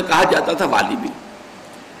 عامل بھی انہیں کہا جاتا تھا، والی بھی۔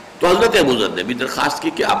 تو حضرت ابو ذر نے بھی درخواست کی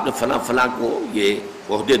کہ آپ نے فلاں فلاں کو یہ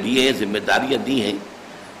عہدے دیے ہیں، ذمہ داریاں دی ہیں،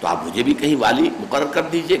 تو آپ مجھے بھی کہیں والی مقرر کر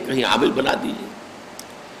دیجئے، کہیں عامل بنا دیجئے۔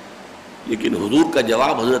 لیکن حضور کا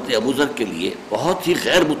جواب حضرت ابو ذر کے لیے بہت ہی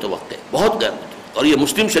غیر متوقع، بہت غیر متوقع، اور یہ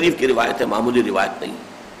مسلم شریف کی روایت ہے، معمولی روایت نہیں۔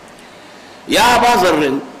 یا ابا ذر،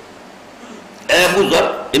 اے ابو ذر،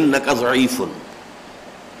 انک ضعیف،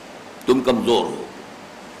 تم کمزور ہو،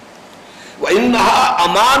 وَإِنَّهَا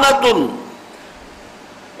أَمَانَةٌ،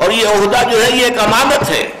 اور یہ عہدہ جو ہے یہ ایک امانت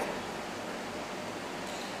ہے،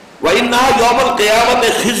 وَإِنَّهَا يَوْمَ الْقِيَامَةِ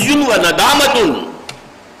خِزْيٌ وَنَدَامَةٌ،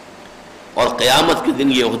 اور قیامت کے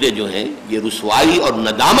دن یہ عہدے جو ہیں یہ رسوائی اور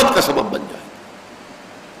ندامت کا سبب بن جائے۔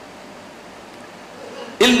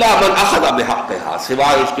 إِلَّا مَنْ أَخَذَ بِحَقِّهَا،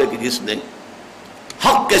 سوائے اس کے کہ جس نے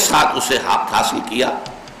حق کے ساتھ اسے حق حاصل کیا،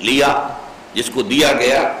 لیا، جس کو دیا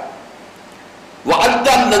گیا،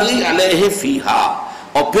 وَأَدَّى الَّذِي عَلَيْهِ فِيهَا،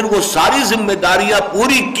 اور پھر وہ ساری ذمہ داریاں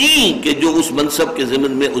پوری کی کہ جو اس منصب کے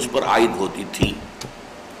ضمن میں اس پر عائد ہوتی تھی۔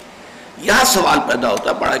 یہاں سوال پیدا ہوتا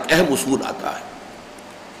ہے، بڑا ایک اہم اصول آتا ہے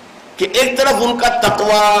کہ ایک طرف ان کا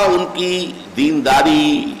تقوی، ان کی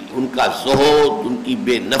دینداری، ان کا زہد، ان کی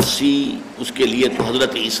بے نفسی، اس کے لیے تو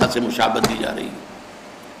حضرت عیسیٰ سے مشابہت دی جا رہی ہے،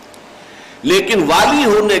 لیکن والی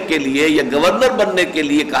ہونے کے لیے یا گورنر بننے کے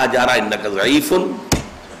لیے کہا جا رہا ہے انک ضعیف،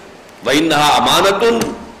 وَإِنَّهَا أَمَانَةٌ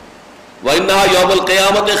وَإِنَّهَا يَوْمَ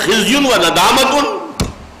الْقِيَامَةِ خِزْيٌ وَنَدَامَةٌ،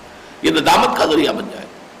 یہ ندامت کا ذریعہ بن جائے۔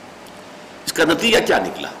 اس کا نتیجہ کیا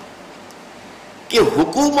نکلا کہ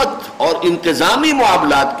حکومت اور انتظامی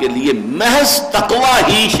معاملات کے لیے محض تقوی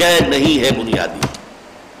ہی شے نہیں ہے بنیادی،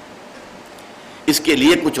 اس کے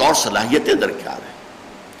لیے کچھ اور صلاحیتیں درکار ہیں،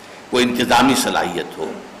 کوئی انتظامی صلاحیت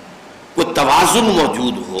ہو، کوئی توازن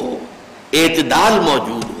موجود ہو، اعتدال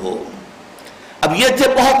موجود ہو۔ اب یہ تھے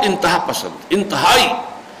بہت انتہا پسند، انتہائی،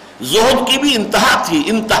 زہد کی بھی انتہا تھی،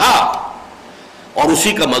 انتہا، اور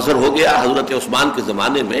اسی کا مظہر ہو گیا حضرت عثمان کے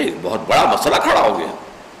زمانے میں ایک بہت بڑا مسئلہ کھڑا ہو گیا۔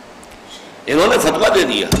 انہوں نے فتویٰ دے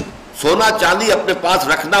دیا سونا چاندی اپنے پاس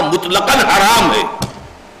رکھنا مطلقاً حرام ہے،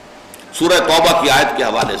 سورہ توبہ کی آیت کے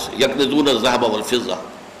حوالے سے، یکنزون الذھب والفضہ،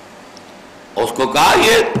 اور اس کو کہا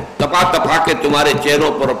یہ ٹپا ٹپا کے تمہارے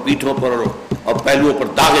چہروں پر اور پیٹھوں پر اور پہلوؤں پر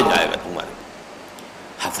داغے جائے گا تمہارے۔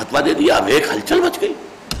 فتویٰ دے دیا، اب ایک ہلچل مچ گئی۔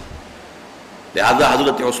 لہذا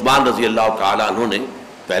حضرت عثمان رضی اللہ تعالیٰ عنہ نے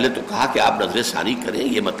پہلے تو کہا کہ آپ نظر ثانی کریں،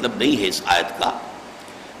 یہ مطلب نہیں ہے اس آیت کا،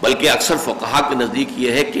 بلکہ اکثر فقہا کے نزدیک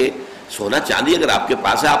یہ ہے کہ سونا چاندی اگر آپ کے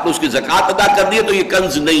پاس ہے، آپ نے اس کی زکوٰۃ ادا کر دی ہے تو یہ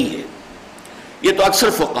کنز نہیں ہے، یہ تو اکثر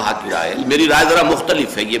فقہا کی رائے ہے۔ میری رائے ذرا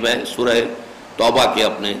مختلف ہے، یہ میں سورہ توبہ کے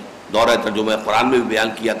اپنے دورہ ترجمہ قرآن میں بھی بیان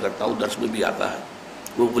کیا کرتا ہوں، درس میں بھی آتا ہے،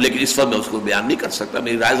 لیکن اس وقت میں اس کو بیان نہیں کر سکتا،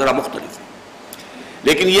 میری رائے ذرا مختلف ہے۔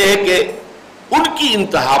 لیکن یہ ہے کہ ان کی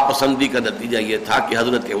انتہا پسندی کا نتیجہ یہ تھا کہ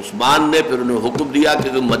حضرت عثمان نے پھر انہیں حکم دیا کہ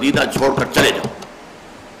تم مدینہ چھوڑ کر چلے جاؤ،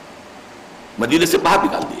 مدینہ سے باہر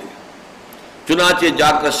نکال دیے گئے۔ چنانچہ جا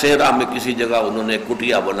کر صحرا میں کسی جگہ انہوں نے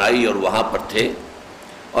کٹیا بنائی اور وہاں پر تھے،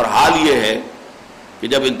 اور حال یہ ہے کہ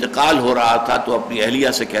جب انتقال ہو رہا تھا تو اپنی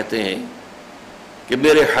اہلیہ سے کہتے ہیں کہ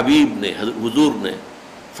میرے حبیب نے، حضور نے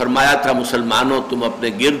فرمایا تھا مسلمانوں تم اپنے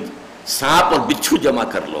گرد سانپ اور بچھو جمع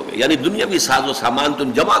کر لو گے، یعنی دنیاوی ساز و سامان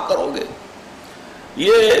تم جمع کرو گے،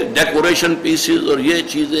 یہ ڈیکوریشن پیسز اور یہ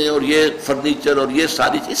چیزیں اور یہ فرنیچر اور یہ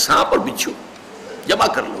ساری چیز سانپ اور بچھو جمع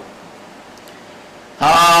کر لو۔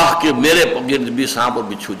 ہاں کہ میرے گرد بھی سانپ اور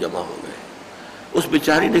بچھو جمع ہو گئے۔ اس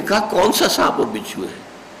بیچاری نے کہا کون سا سانپ اور بچھو ہے؟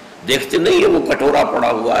 دیکھتے نہیں ہے وہ کٹورا پڑا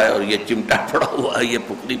ہوا ہے اور یہ چمٹا پڑا ہوا ہے، یہ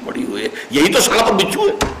پکڑی پڑی ہوئی ہے، یہی تو سانپ اور بچھو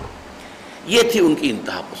ہے۔ یہ تھی ان کی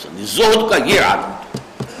انتہا پسندی، زہد کا یہ عالم تھا۔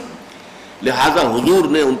 لہذا حضور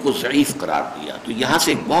نے ان کو ضعیف قرار دیا۔ تو یہاں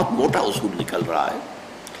سے ایک بہت موٹا اصول نکل رہا ہے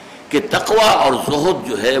کہ تقوی اور زہد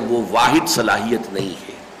جو ہے وہ واحد صلاحیت نہیں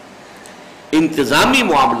ہے۔ انتظامی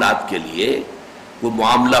معاملات کے لیے کوئی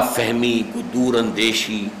معاملہ فہمی، کوئی دور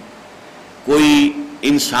اندیشی، کوئی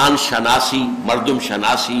انسان شناسی، مردم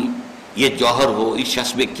شناسی، یہ جوہر ہو، اس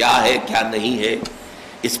شخص میں کیا ہے کیا نہیں ہے،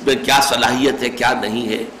 اس میں کیا صلاحیت ہے کیا نہیں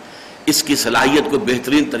ہے، اس کی صلاحیت کو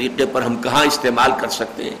بہترین طریقے پر ہم کہاں استعمال کر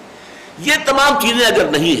سکتے ہیں، یہ تمام چیزیں اگر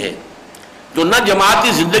نہیں ہیں تو نہ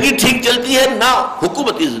جماعتی زندگی ٹھیک چلتی ہے، نہ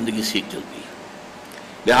حکومتی زندگی ٹھیک چلتی ہے۔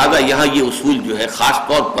 لہذا یہاں یہ اصول جو ہے خاص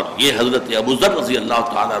طور پر یہ حضرت ابو ذر رضی اللہ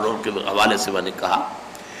تعالیٰ عنہ کے حوالے سے میں نے کہا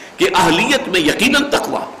کہ اہلیت میں یقیناً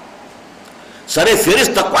تقویٰ سر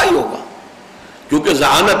فہرست تقویٰ ہی ہوگا، کیونکہ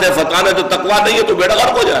ذہانت ہے فطانت ہے تقویٰ نہیں ہے تو بیڑا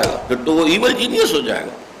غرق ہو جائے گا، پھر تو وہ ایول جینیس ہو جائے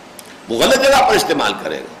گا، وہ غلط جگہ پر استعمال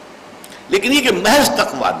کرے گا۔ لیکن یہ کہ محض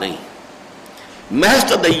تقویٰ نہیں، محض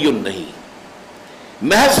تدین نہیں،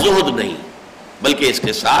 محض زہد نہیں، بلکہ اس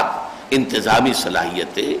کے ساتھ انتظامی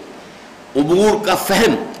صلاحیتیں، امور کا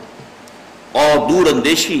فہم اور دور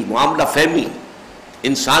اندیشی، معاملہ فہمی،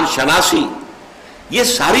 انسان شناسی، یہ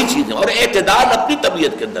ساری چیزیں، اور اعتدال اپنی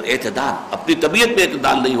طبیعت کے اندر، اعتدال اپنی طبیعت میں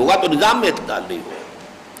اعتدال نہیں ہوگا تو نظام میں اعتدال نہیں ہوگا۔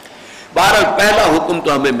 بہرحال پہلا حکم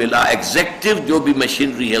تو ہمیں ملا ایگزیکٹو جو بھی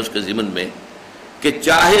مشینری ہے اس کے ضمن میں، کہ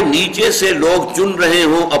چاہے نیچے سے لوگ چن رہے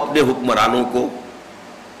ہوں اپنے حکمرانوں کو،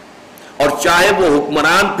 اور چاہے وہ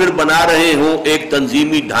حکمران پھر بنا رہے ہوں ایک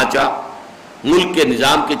تنظیمی ڈھانچہ ملک کے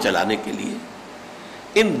نظام کے چلانے کے لیے،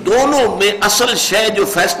 ان دونوں میں اصل شے جو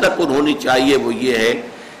فیصلہ کن ہونی چاہیے وہ یہ ہے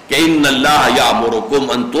کہ ان اللہ یامرکم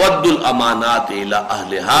ان تؤدوا الامانات الی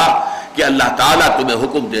اہلھا، کہ اللہ تعالیٰ تمہیں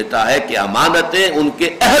حکم دیتا ہے کہ امانتیں ان کے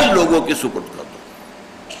اہل لوگوں کے سپرد کر دو۔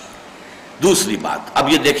 دوسری بات، اب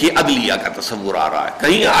یہ دیکھیے عدلیہ کا تصور آ رہا ہے،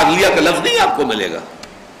 کہیں عدلیہ کا لفظ نہیں آپ کو ملے گا،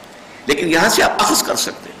 لیکن یہاں سے آپ اخذ کر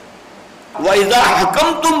سکتے ہیں۔ وَإِذَا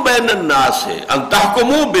حَكَمْتُمْ بَيْنَ النَّاسِ أَن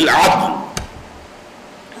تَحْكُمُوا بِالْعَدْلِ،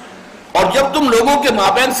 اور جب تم لوگوں کے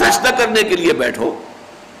مابین فیصلہ کرنے کے لیے بیٹھو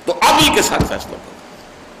تو عدل کے ساتھ فیصلہ کرو،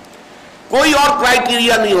 کوئی اور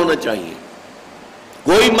کرائیٹیریا نہیں ہونا چاہیے،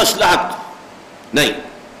 کوئی مصلحت نہیں،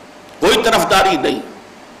 کوئی طرفداری نہیں،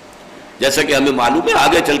 جیسا کہ ہمیں معلوم ہے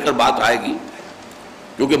آگے چل کر بات آئے گی،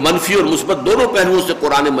 کیونکہ منفی اور مثبت دونوں پہلوؤں سے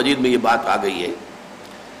قرآن مجید میں یہ بات آ گئی ہے۔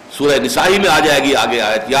 سورہ نساء میں آ جائے گی آگے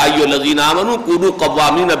آیت، یا ایھا الذین آمنوا کونوا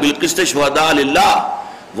قوامین بالقسط شہداء للہ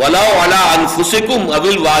ولو علی انفسکم او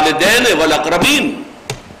الوالدین والاقربین،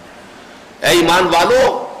 اے ایمان والو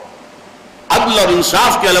عدل اور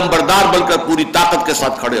انصاف کے علمبردار بن کر پوری طاقت کے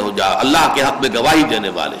ساتھ کھڑے ہو جا، اللہ کے حق میں گواہی دینے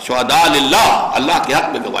والے، شہداء للہ، اللہ کے حق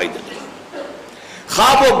میں گواہی دینے والے،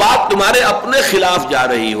 خواہ وہ بات تمہارے اپنے خلاف جا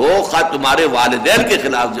رہی ہو، خواہ تمہارے والدین کے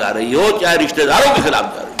خلاف جا رہی ہو، چاہے رشتہ داروں کے خلاف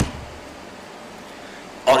جا رہی ہو۔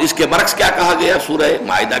 اور اس کے برعکس کیا کہا گیا سورہ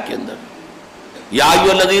مائدہ کے اندر، یا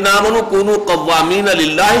ایھا الذین آمنوا کونوا قوامین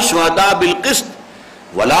للہ شہداء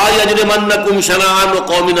بالقسط ولا یجرمنکم شنآن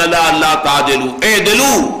قوم علی الا تعدلوا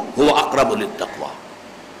اعدلوا هو اقرب للتقوی،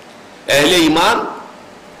 اہل ایمان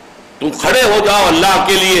تم کھڑے ہو جاؤ اللہ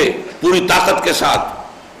کے لیے پوری طاقت کے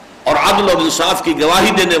ساتھ اور عدل اور انصاف کی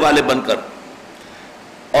گواہی دینے والے بن کر،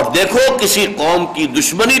 اور دیکھو کسی قوم کی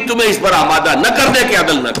دشمنی تمہیں اس پر آمادہ نہ کرنے کے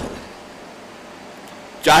عدل نہ کرو،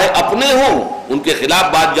 چاہے اپنے ہوں ان کے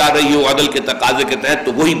خلاف بات جا رہی ہو عدل کے تقاضے کے تحت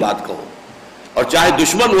تو وہی بات کہو، اور چاہے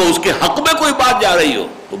دشمن ہو اس کے حق میں کوئی بات جا رہی ہو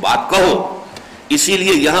تو بات کہو۔ اسی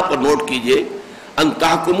لیے یہاں پر نوٹ کیجئے ان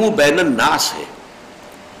تحکموا بین الناس ہے،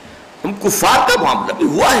 ہم کفار کا معاملہ بھی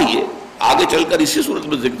ہوا ہی ہے، آگے چل کر اسی صورت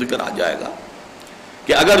میں ذکر آ جائے گا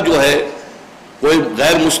کہ اگر جو ہے کوئی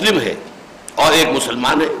غیر مسلم ہے اور ایک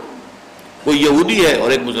مسلمان ہے، کوئی یہودی ہے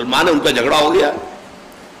اور ایک مسلمان ہے، ان کا جھگڑا ہو گیا،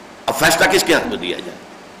 اب فیصلہ کس کے ہاتھ میں دیا جائے؟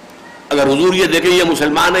 اگر حضور یہ دیکھیں یہ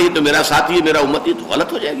مسلمان ہے، یہ تو میرا ساتھی ہے، میرا امتی، تو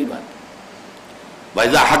غلط ہو جائے گی بات۔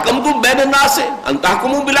 وَإِذَا حَكَمْتُمْ بَيْنَ النَّاسِ أَن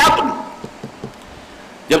تَحْكُمُوا بِالْعَدْلِ،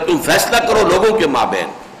 جب تم فیصلہ کرو لوگوں کے مابین،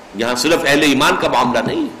 یہاں صرف اہل ایمان کا معاملہ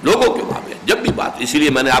نہیں، لوگوں کے مابین جب بھی بات، اسی لیے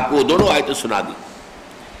میں نے آپ کو وہ دونوں آیتیں سنا دی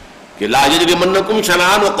کہ لا یجرمنکم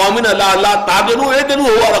شنآن قوم علی الا تعدلوا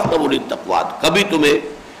اعدلوا هو اقرب للتقوی، کبھی تمہیں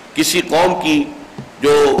کسی قوم کی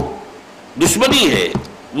جو دشمنی ہے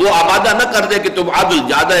وہ آمادہ نہ کر دے کہ تم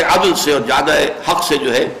زیادہ عدل سے اور زیادہ حق سے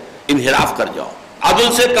جو ہے انحراف کر جاؤ،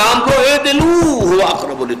 عدل سے کام کو اعدلوا هو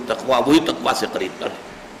اقرب للتقوی، وہی تقوی سے قریب کر۔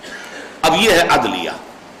 اب یہ ہے عدلیہ،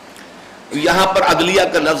 یہاں پر عدلیہ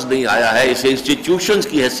کا لفظ نہیں آیا ہے، اسے انسٹیٹیوشنز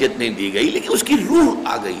کی حیثیت نہیں دی گئی، لیکن اس کی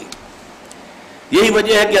روح آ گئی۔ یہی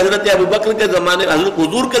وجہ ہے کہ حضرت ابو بکر کے زمانے، حضرت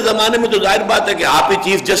حضور کے زمانے میں تو ظاہر بات ہے کہ آپ ہی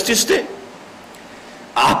چیف جسٹس تھے،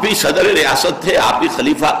 آپ ہی صدر ریاست تھے، آپ ہی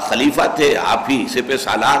خلیفہ تھے، آپ ہی سپہ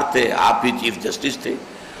سالار تھے، آپ ہی چیف جسٹس تھے،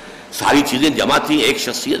 ساری چیزیں جمع تھیں ایک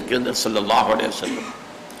شخصیت کے اندر صلی اللہ علیہ وسلم۔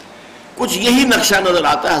 کچھ یہی نقشہ نظر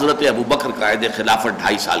آتا ہے حضرت ابو بکر کا عہد خلافت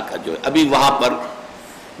 2.5 سال کا جو ہے، ابھی وہاں پر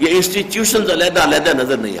یہ انسٹیٹیوشنز علیحدہ علیحدہ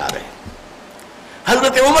نظر نہیں آ رہے۔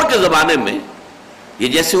 حضرت عمر کے زمانے میں یہ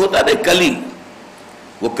جیسے ہوتا ہے نا کلی،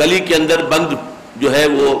 وہ کلی کے اندر بند جو ہے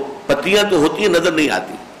وہ پتیاں تو ہوتی ہیں نظر نہیں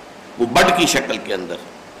آتی، وہ بڈ کی شکل کے اندر،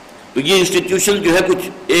 تو یہ انسٹیٹیوشن جو ہے کچھ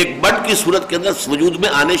ایک بڈ کی صورت کے اندر وجود میں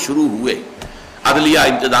آنے شروع ہوئے، عدلیہ،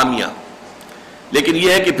 انتظامیہ۔ لیکن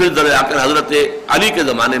یہ ہے کہ پھر ذرا آ کر حضرت علی کے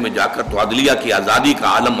زمانے میں جا کر تو عدلیہ کی آزادی کا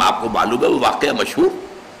عالم آپ کو معلوم ہے، وہ واقعہ مشہور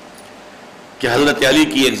کہ حضرت علی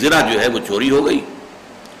کی ایک زرہ جو ہے وہ چوری ہو گئی،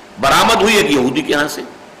 برآمد ہوئی ایک یہودی کے ہاں سے،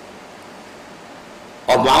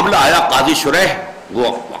 اور معاملہ آیا قاضی شریح،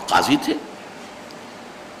 وہ قاضی تھے۔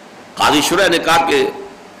 قاضی شریح نے کہا کہ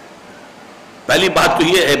پہلی بات تو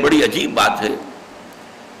یہ ہے، بڑی عجیب بات ہے،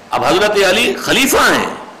 اب حضرت علی خلیفہ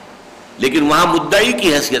ہیں لیکن وہاں مدعی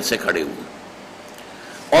کی حیثیت سے کھڑے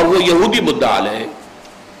ہوئے اور وہ یہودی مدعا علیہ۔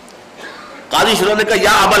 قاضی شریح نے کہا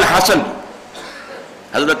یا ابا الحسن،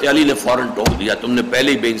 حضرت علی نے فوراً ٹوک دیا تم نے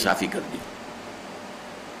پہلے ہی بے انصافی کر دی۔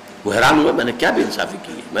 وہ حیران ہوا، میں نے کیا بے انصافی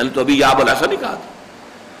کی ہے؟ میں نے تو ابھی یا ابا الحسن ہی کہا تھا۔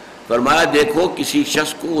 فرمایا دیکھو کسی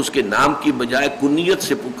شخص کو اس کے نام کی بجائے کنیت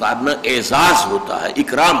سے پکارنا اعزاز ہوتا ہے،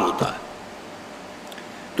 اکرام ہوتا ہے،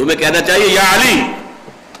 تمہیں کہنا چاہیے یا علی۔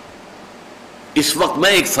 اس وقت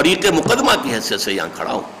میں ایک فریق مقدمہ کی حیثیت سے یہاں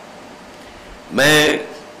کھڑا ہوں، میں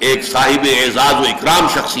ایک صاحب اعزاز و اکرام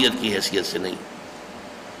شخصیت کی حیثیت سے نہیں،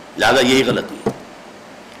 لہذا یہی غلطی ہے۔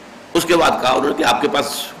 اس کے بعد کہا انہوں نے کہ آپ کے پاس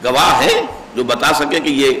گواہ ہے جو بتا سکے کہ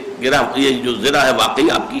یہ جو زرہ ہے واقعی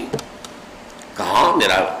آپ کی ہے؟ کہاں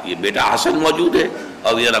میرا یہ بیٹا حسن موجود ہے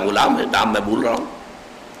اور میرا غلام ہے، نام میں بھول رہا ہوں۔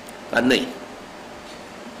 کہا نہیں،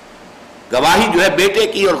 گواہی جو ہے بیٹے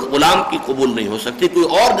کی اور غلام کی قبول نہیں ہو سکتی، کوئی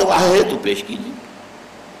اور گواہ ہے تو پیش کیجیے۔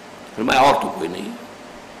 فرمایا اور تو کوئی نہیں،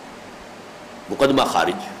 مقدمہ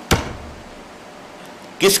خارج۔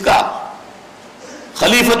 کس کا؟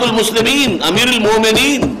 خلیفۃ المسلمین امیر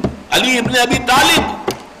المومنین علی ابن ابی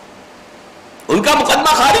طالب، ان کا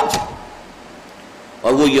مقدمہ خارج۔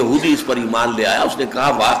 اور وہ یہودی اس پر ایمان لے آیا، اس نے کہا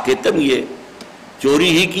واقعتاً یہ چوری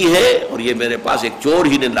ہی کی ہے اور یہ میرے پاس ایک چور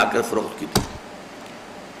ہی نے لا کر فروخت کی تھی،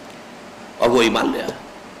 اور وہ ایمان لے آیا۔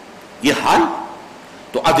 یہ حال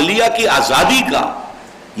تو عدلیہ کی آزادی کا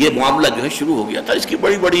یہ معاملہ جو ہے شروع ہو گیا تھا۔ اس کی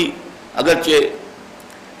بڑی بڑی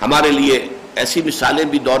اگرچہ ہمارے لیے ایسی مثالیں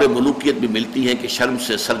بھی دور ملوکیت میں ملتی ہیں کہ شرم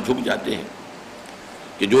سے سر جھک جاتے ہیں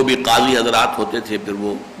کہ جو بھی قاضی حضرات ہوتے تھے پھر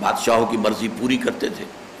وہ بادشاہوں کی مرضی پوری کرتے تھے،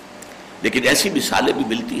 لیکن ایسی مثالیں بھی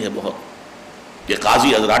ملتی ہیں بہت کہ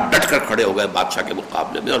قاضی حضرات ڈٹ کر کھڑے ہو گئے بادشاہ کے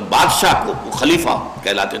مقابلے میں، اور بادشاہ کو وہ خلیفہ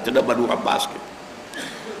کہلاتے تھے نا بنو عباس کے،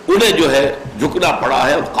 انہیں جو ہے جھکنا پڑا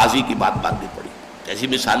ہے اور قاضی کی بات ماننی پڑی۔ ایسی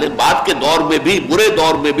مثالیں بعد کے دور میں بھی، برے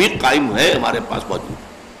دور میں بھی قائم ہے، ہمارے پاس موجود ہے۔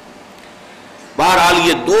 بہرحال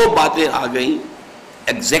یہ دو باتیں آ گئیں،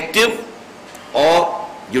 ایگزیکٹو اور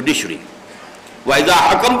جوڈیشری۔ وَإِذَا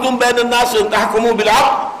حَكَمْتُمْ بَيْنَ النَّاسِ أَن تَحْكُمُوا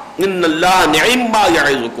بِالْعَدْلِ إِنَّ اللَّهَ نِعِمَّ مَا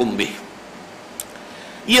يَعِظُكُم بِهِ۔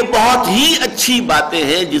 یہ بہت ہی اچھی باتیں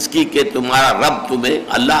ہیں جس کی کہ تمہارا رب تمہیں،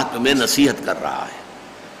 اللہ تمہیں نصیحت کر رہا ہے۔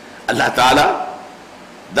 اللہ تعالیٰ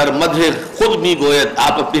در مدح خود بھی گوید،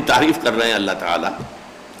 آپ اپنی تعریف کر رہے ہیں اللہ تعالیٰ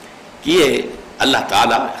کہ یہ اللہ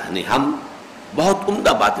تعالیٰ یعنی ہم بہت عمدہ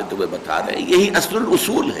باتیں تمہیں بتا رہے ہیں، یہی اصل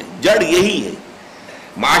الاصول ہے، جڑ یہی ہے۔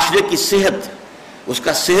 معاشرے کی صحت، اس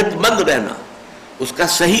کا صحت مند رہنا، اس کا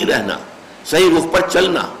صحیح رہنا، صحیح رخ پر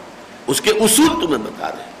چلنا، اس کے اصول تمہیں بتا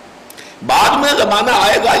رہے ہیں۔ بعد میں زمانہ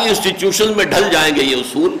آئے گا یہ انسٹیٹیوشن میں ڈھل جائیں گے یہ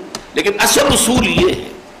اصول، لیکن اصل اصول یہ ہے۔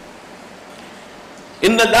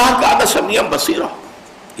 ان اللہ کان سمیعا بصیرا،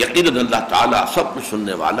 یقیناً اللہ تعالیٰ سب کچھ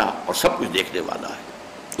سننے والا اور سب کچھ دیکھنے والا ہے،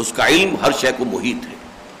 اس کا علم ہر شے کو محیط ہے۔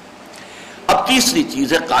 اب تیسری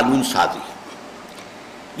چیز ہے قانون سازی۔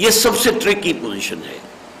 یہ سب سے ٹرکی پوزیشن ہے۔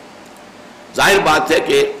 ظاہر بات ہے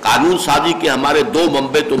کہ قانون سازی کے ہمارے دو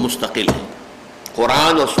منبع تو مستقل ہیں،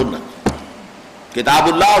 قرآن اور سنت، کتاب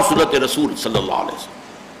اللہ اور سنت رسول صلی اللہ علیہ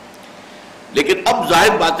وسلم۔ لیکن اب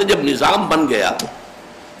ظاہر بات ہے جب نظام بن گیا،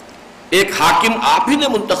 ایک حاکم آپ ہی نے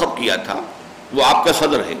منتخب کیا تھا، وہ آپ کا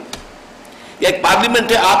صدر ہے، یا ایک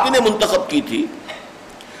پارلیمنٹ ہے آپ ہی نے منتخب کی تھی،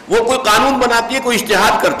 وہ کوئی قانون بناتی ہے، کوئی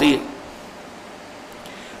اجتہاد کرتی ہے،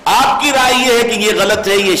 آپ کی رائے یہ ہے کہ یہ غلط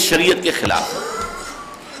ہے، یہ شریعت کے خلاف ہے،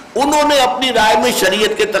 انہوں نے اپنی رائے میں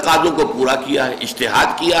شریعت کے تقاضوں کو پورا کیا ہے،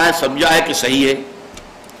 اجتہاد کیا ہے، سمجھا ہے کہ صحیح ہے،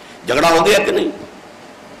 جھگڑا ہو گیا کہ نہیں؟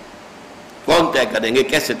 کون طے کریں گے،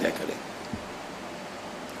 کیسے طے کریں گے؟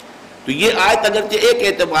 تو یہ آیت اگرچہ ایک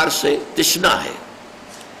اعتبار سے تشنا ہے،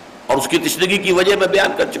 اور اس کی تشنگی کی وجہ میں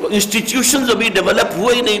بیان کر چکا ہوں۔ انسٹیٹیوشنز ابھی ڈیولپ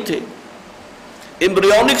ہوئے ہی نہیں تھے،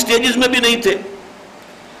 ایمبریونک سٹیجز میں بھی نہیں تھے،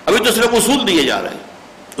 ابھی تو صرف اصول دیے جا رہے ہیں،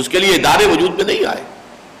 اس کے لیے ادارے وجود میں نہیں آئے،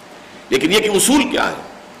 لیکن یہ کہ اصول کیا ہے؟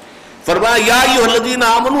 فرمایا یا ایھا الذین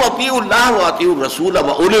آمنوا اطیعوا اللہ واطیعوا الرسول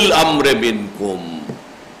واولی الامر منکم،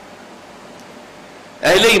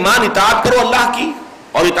 اہل ایمان اطاعت کرو اللہ کی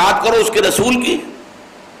اور اطاعت کرو اس کے رسول کی،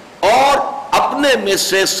 اور اپنے میں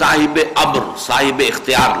سے صاحب امر، صاحب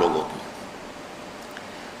اختیار لوگوں کی۔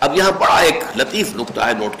 اب یہاں بڑا ایک لطیف نقطہ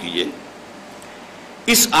ہے، نوٹ کیجئے،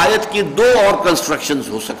 اس آیت کی دو اور کنسٹرکشنز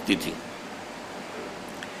ہو سکتی تھی۔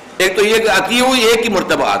 ایک تو یہ کہ اطیعوا ایک ہی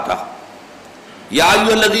مرتبہ آتا، یا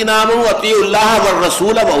ایھا الذین آمنوا اطیعوا اللہ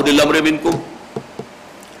والرسول واولی الامر منکم،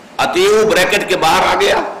 اطیعوا بریکٹ کے باہر آ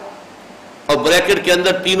گیا اور بریکٹ کے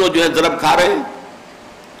اندر تینوں جو ہے ضرب کھا رہے ہیں،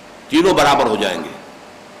 تینوں برابر ہو جائیں گے،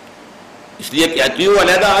 اس لیے کہ اطیعوا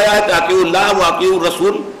علیحدہ آیا ہے تو اطیعوا اللہ و اطیعوا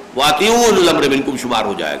الرسول و اطیعوا اولی الامر منکم شمار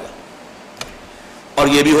ہو جائے گا. اور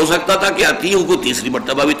یہ بھی ہو سکتا تھا کہ اطیعوا کو تیسری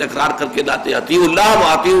مرتبہ بھی تکرار کر کے لاتے، اطیعوا اللہ و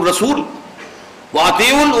اطیعوا الرسول و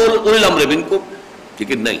اطیعوا اولی الامر منکم،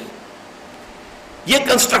 لیکن نہیں، یہ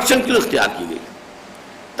کنسٹرکشن کیوں اختیار کی گئی؟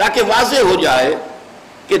 تاکہ واضح ہو جائے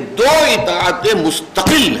کہ دو اطاعتیں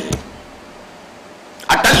مستقل ہیں،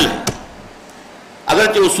 اٹل ہیں.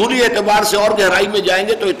 اگرچہ اصولی اعتبار سے اور گہرائی میں جائیں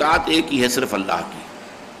گے تو اطاعت ایک ہی ہے، صرف اللہ کی.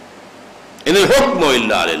 ان الحکم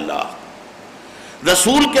الا للہ.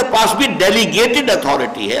 رسول کے پاس بھی ڈیلیگیٹڈ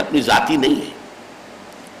اتھارٹی ہے، اپنی ذاتی نہیں ہے.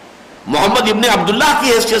 محمد ابن عبداللہ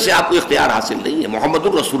کی حیثیت سے آپ کو اختیار حاصل نہیں ہے، محمد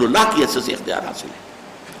الرسول اللہ کی حیثیت سے اختیار حاصل ہے.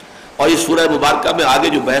 اور اس سورہ مبارکہ میں آگے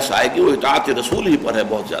جو بحث آئے گی وہ اطاعت رسول ہی پر ہے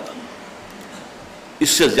بہت زیادہ. اس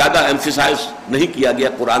سے زیادہ ایمفیسائز نہیں کیا گیا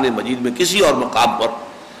قرآن مجید میں کسی اور مقام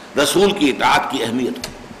پر رسول کی اطاعت کی اہمیت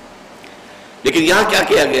کو. لیکن یہاں کیا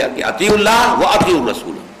کیا گیا کہ اطیعوا اللہ و اطیعوا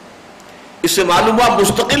الرسول. اس سے معلوم ہوا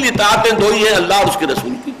مستقل اطاعتیں دو ہی ہیں، اللہ اور اس کے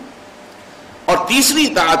رسول کی، اور تیسری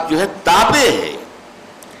اطاعت جو ہے تابع ہے،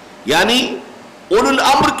 یعنی اولو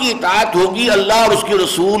الامر کی اطاعت ہوگی اللہ اور اس کے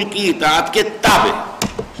رسول کی اطاعت کے تابع.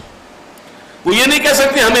 وہ یہ نہیں کہہ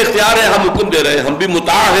سکتے ہمیں اختیار ہے، ہم حکم دے رہے ہیں، ہم بھی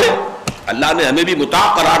مطاع ہیں، اللہ نے ہمیں بھی مطاع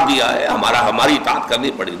قرار دیا ہے، ہماری اطاعت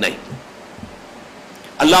کرنی پڑی. نہیں،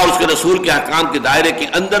 اللہ اور اس کے رسول کے احکام کے دائرے کے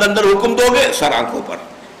اندر اندر حکم دو گے، سر آنکھوں پر.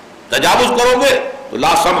 تجاوز کرو گے تو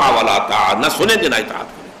لا سمع ولا طاعہ، نہ سنیں گے نہ اطاعت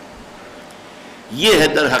کریں گے. یہ ہے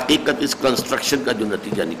در حقیقت اس کنسٹرکشن کا جو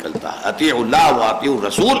نتیجہ نکلتا ہے. اطیعوا اللہ و اطیعوا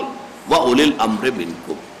الرسول و اولی الامر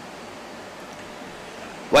منکم.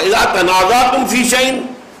 وَإِذَا تَنَازَعْتُمْ فِي شَيْءٍ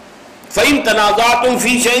فَإِن تَنَازَعْتُمْ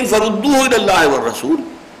فِي شَيْءٍ فَرُدُّوهُ إِلَى اللَّهِ وَالرَّسُولِ.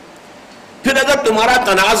 پھر اگر تمہارا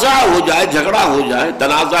تنازع ہو جائے، جھگڑا ہو جائے،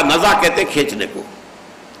 تنازع، نزع کہتے ہیں کھینچنے کو،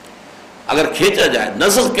 اگر کھینچا جائے،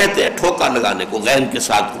 نزغ کہتے ہیں ٹھوکا لگانے کو، غین کے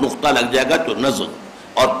ساتھ نقطہ لگ جائے گا تو نزغ،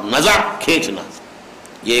 اور نزع کھینچنا،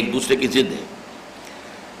 یہ ایک دوسرے کی ضد ہے.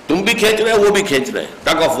 تم بھی کھینچ رہے ہو، وہ بھی کھینچ رہے ہیں،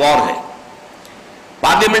 ٹگ آف وار ہے.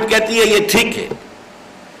 پارلیمنٹ کہتی ہے یہ ٹھیک ہے،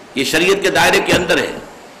 یہ شریعت کے دائرے کے اندر ہے،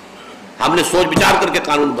 ہم نے سوچ بچار کر کے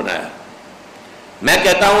قانون بنایا. میں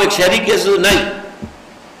کہتا ہوں ایک شہری کیس نہیں،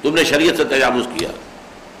 تم نے شریعت سے تجاوز کیا،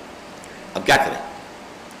 اب کیا کریں؟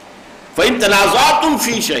 فَإِن تَنَازَعْتُمْ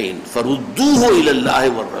فِي شَيْءٍ فَرُدُّوهُ إِلَى اللَّهِ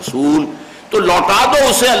وَالرَّسُولِ. تو لوٹا دو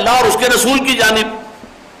اسے اللہ اور اس کے رسول کی جانب.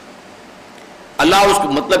 اللہ اور اس کا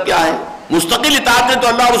مطلب کیا ہے؟ مستقل اطاعت تو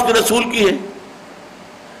اللہ اور اس کے رسول کی ہے.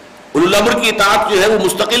 اولو الامر کی اطاعت جو ہے وہ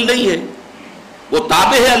مستقل نہیں ہے، وہ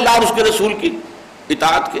تابع ہے اللہ اور اس کے رسول کی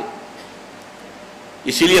اطاعت کے.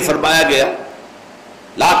 اسی لیے فرمایا گیا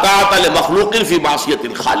لا طاعۃ لمخلوق فی معصیۃ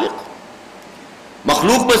الخالق.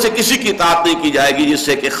 مخلوق میں سے کسی کی اطاعت نہیں کی جائے گی جس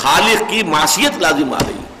سے کہ خالق کی معصیت لازم آ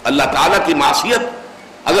رہی ہے. اللہ تعالیٰ کی معصیت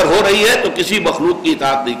اگر ہو رہی ہے تو کسی مخلوق کی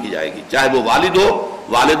اطاعت نہیں کی جائے گی، چاہے وہ والد ہو،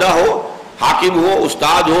 والدہ ہو، حاکم ہو،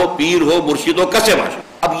 استاد ہو، پیر ہو، مرشد ہو، کسے معاشر.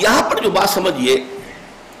 اب یہاں پر جو بات سمجھیے،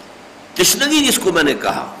 تشنگی جس کو میں نے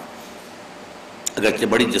کہا، اگرچہ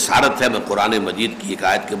بڑی جسارت ہے، میں قرآن مجید کی ایک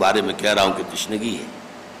آیت کے بارے میں کہہ رہا ہوں کہ تشنگی ہے.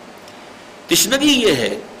 تشنگی یہ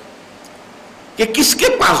ہے کہ کس کے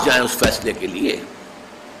پاس جائیں اس فیصلے کے لیے.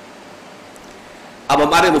 اب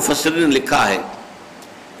ہمارے مفسرین نے لکھا ہے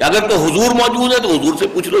کہ اگر تو حضور موجود ہے تو حضور سے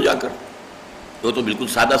پوچھ لو جا کر. وہ تو بالکل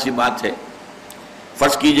سادہ سی بات ہے.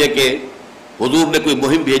 فرض کیجئے کہ حضور نے کوئی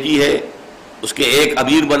مہم بھیجی ہے، اس کے ایک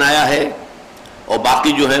امیر بنایا ہے اور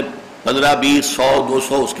باقی جو ہے 15 20 100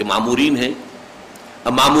 200 اس کے مامورین ہیں.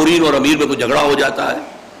 اب مامورین اور امیر میں کوئی جھگڑا ہو جاتا ہے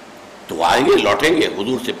تو وہ آئیں گے، لوٹیں گے،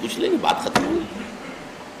 حضور سے پوچھ لیں گے، بات ختم ہوئی.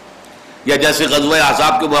 یا جیسے غزوہ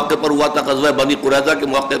احزاب کے موقع پر ہوا تھا، غزوہ بنی قریظہ کے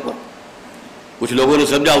موقع پر کچھ لوگوں نے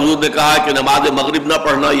سمجھا حضور نے کہا کہ نماز مغرب نہ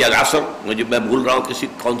پڑھنا یا عصر، مجھے میں بھول رہا ہوں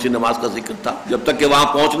کون سی نماز کا ذکر تھا، جب تک کہ وہاں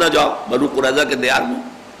پہنچ نہ جاؤ بنو قریظہ کے دیار میں.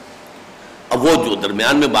 اب وہ جو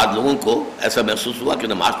درمیان میں بعض لوگوں کو ایسا محسوس ہوا کہ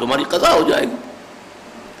نماز تمہاری قضا ہو جائے گی،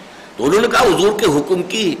 تو انہوں نے کہا حضور کے حکم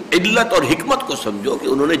کی علت اور حکمت کو سمجھو کہ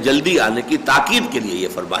انہوں نے جلدی آنے کی تاکید کے لیے یہ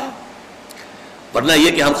فرمایا، ورنہ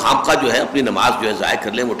یہ کہ ہم خامخواہ جو ہے اپنی نماز جو ہے ضائع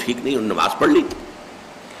کر لیں وہ ٹھیک نہیں. انہوں نے نماز پڑھ لی.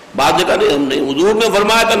 بعض نے کہا نہیں ہم نہیں، حضور نے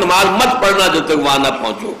فرمایا تھا نماز مت پڑھنا جب تک وہاں نہ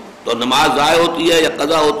پہنچو، تو نماز ضائع ہوتی ہے یا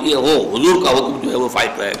قضا ہوتی ہے، ہو حضور کا حکم جو ہے وہ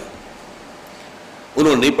فائٹ رہے گا.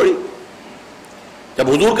 انہوں نے نہیں پڑھی. جب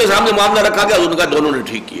حضور کے سامنے معاملہ رکھا گیا انہوں نے کہا دونوں نے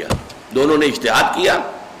ٹھیک کیا، دونوں نے اجتہاد کیا،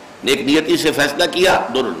 نیک نیتی سے فیصلہ کیا،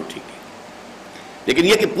 دونوں نے ٹھیک کیا. لیکن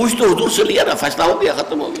یہ کہ پوچھ تو حضور سے لیا نا، فیصلہ ہو گیا،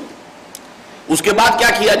 ختم ہو گیا. اس کے بعد کیا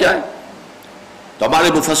کیا جائے؟ تو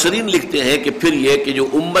ہمارے مفسرین لکھتے ہیں کہ پھر یہ کہ جو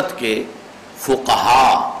امت کے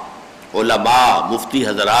فقہا، علماء مفتی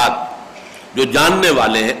حضرات جو جاننے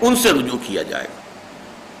والے ہیں ان سے رجوع کیا جائے گا.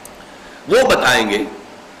 وہ بتائیں گے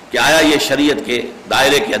کہ آیا یہ شریعت کے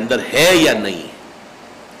دائرے کے اندر ہے یا نہیں ہے.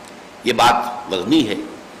 یہ بات وزنی ہے.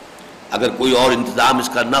 اگر کوئی اور انتظام اس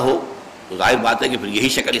کا نہ ہو تو ظاہر بات ہے کہ پھر یہی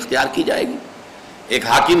شکل اختیار کی جائے گی. ایک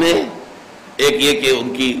حاکم ہے، ایک یہ کہ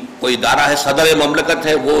ان کی کوئی ادارہ ہے، صدر مملکت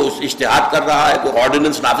ہے، وہ اجتہاد کر رہا ہے، کوئی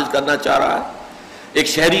آرڈیننس نافذ کرنا چاہ رہا ہے. ایک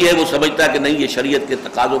شہری ہے، وہ سمجھتا ہے کہ نہیں یہ شریعت کے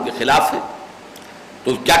تقاضوں کے خلاف ہے.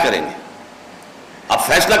 تو کیا کریں گے؟ اب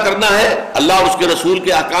فیصلہ کرنا ہے اللہ اور اس کے رسول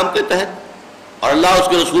کے احکام کے تحت، اور اللہ اور اس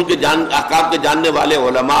کے رسول کے احکام کے جاننے والے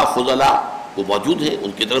علماء فضلاء وہ موجود ہیں،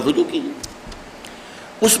 ان کی طرف رجوع کیجیے.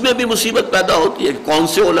 اس میں بھی مصیبت پیدا ہوتی ہے کہ کون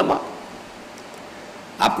سے علماء.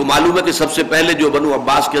 آپ کو معلوم ہے کہ سب سے پہلے جو بنو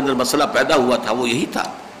عباس کے اندر مسئلہ پیدا ہوا تھا وہ یہی تھا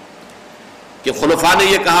کہ خلفاء نے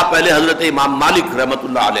یہ کہا پہلے حضرت امام مالک رحمۃ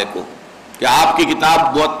اللہ علیہ کو کہ آپ کی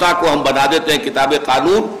کتاب موطا کو ہم بنا دیتے ہیں کتاب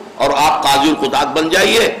قانون اور آپ قاضی القضات بن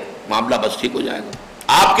جائیے، معاملہ بس ٹھیک ہو جائے گا،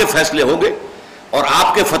 آپ کے فیصلے ہوں گے اور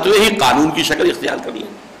آپ کے فتوے ہی قانون کی شکل اختیار کر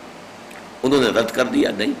لیں. انہوں نے رد کر دیا.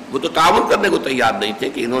 نہیں، وہ تو تعاون کرنے کو تیار نہیں تھے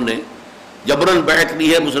کہ انہوں نے جبراً بیعت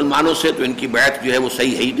لی ہے مسلمانوں سے تو ان کی بیعت جو ہے وہ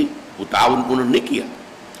صحیح ہے ہی نہیں. وہ تعاون انہوں نے نہیں کیا،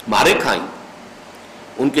 مارے کھائیں.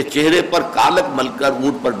 ان کے چہرے پر کالک مل کر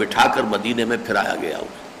اونٹ پر بٹھا کر مدینے میں پھرایا گیا.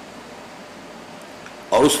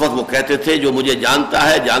 اور اس وقت وہ کہتے تھے جو مجھے جانتا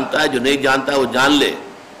ہے جانتا ہے، جو نہیں جانتا ہے وہ جان لے،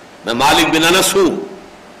 میں مالک بن انس ہوں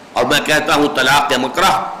اور میں کہتا ہوں طلاق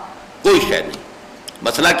مکرہ کوئی شے نہیں.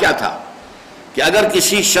 مسئلہ کیا تھا کہ اگر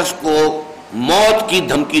کسی شخص کو موت کی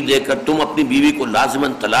دھمکی دے کر تم اپنی بیوی کو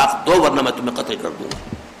لازماً طلاق دو ورنہ میں تمہیں قتل کر دوں گا.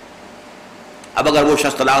 اب اگر وہ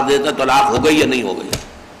شخص طلاق دیتا طلاق ہو گئی یا نہیں ہو گئی؟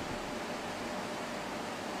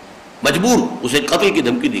 مجبور اسے قتل کی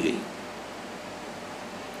دھمکی دی گئی.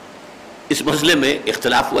 اس مسئلے میں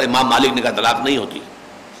اختلاف ہوا. امام مالک نے کہا طلاق نہیں ہوتی،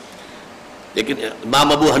 لیکن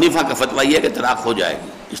امام ابو حنیفہ کا فتویٰ یہ ہے کہ طلاق ہو جائے گی.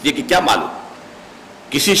 اس لیے کہ کیا معلوم،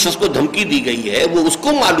 کسی شخص کو دھمکی دی گئی ہے، وہ اس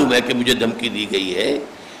کو معلوم ہے کہ مجھے دھمکی دی گئی ہے،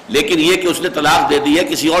 لیکن یہ کہ اس نے طلاق دے دی ہے،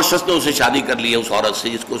 کسی اور شخص نے اسے شادی کر لی ہے اس عورت سے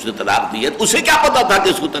جس کو اس نے طلاق دی ہے، تو اسے کیا پتا تھا کہ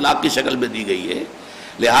اس کو طلاق کی شکل میں دی گئی ہے.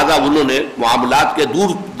 لہذا انہوں نے معاملات کے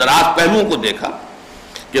دور دراز پہلوؤں کو دیکھا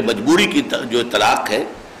کہ مجبوری کی جو طلاق ہے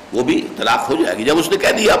وہ بھی طلاق ہو جائے گی. جب اس نے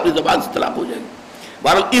کہہ دیا اپنی زبان سے طلاق ہو جائے گی.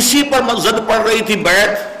 بہرحال اسی پر زد پڑ رہی تھی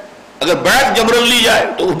بیعت. اگر بیعت جبرن لی جائے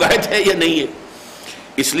تو وہ بیعت ہے یا نہیں ہے.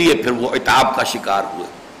 اس لیے پھر وہ عتاب کا شکار ہوئے.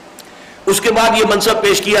 اس کے بعد یہ منصب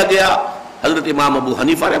پیش کیا گیا حضرت امام ابو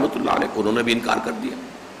حنیفہ رحمۃ اللہ علیہ کو. انہوں نے بھی انکار کر دیا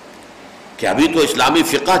کہ ابھی تو اسلامی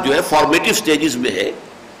فقہ جو ہے فارمیٹیو سٹیجز میں ہے،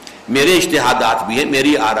 میرے اجتہادات بھی ہیں،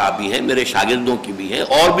 میری آراء بھی ہیں، میرے شاگردوں کی بھی ہیں،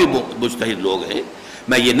 اور بھی مجتہد لوگ ہیں.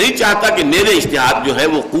 میں یہ نہیں چاہتا کہ میرے اجتہاد جو ہے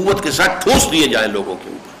وہ قوت کے ساتھ ٹھوس دیے جائیں لوگوں کے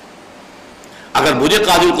اوپر. اگر مجھے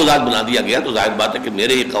قاضی القضات بنا دیا گیا تو ظاہر بات ہے کہ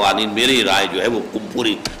میرے ہی قوانین، میری ہی رائے جو ہے وہ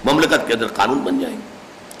پوری مملکت کے اندر قانون بن جائیں گے.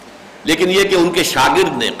 لیکن یہ کہ ان کے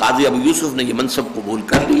شاگرد نے قاضی ابو یوسف نے یہ منصب قبول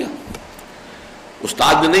کر لیا.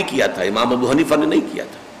 استاد نے نہیں کیا تھا، امام ابو حنیفہ نے نہیں کیا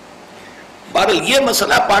تھا. بہرحال یہ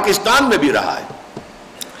مسئلہ پاکستان میں بھی رہا ہے.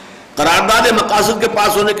 قرارداد مقاصد کے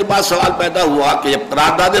پاس ہونے کے بعد سوال پیدا ہوا کہ جب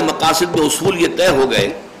قرارداد مقاصد میں اصول یہ طے ہو گئے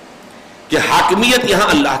کہ حاکمیت یہاں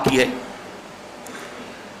اللہ کی ہے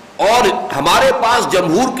اور ہمارے پاس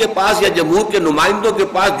جمہور کے پاس یا جمہور کے نمائندوں کے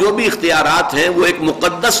پاس جو بھی اختیارات ہیں وہ ایک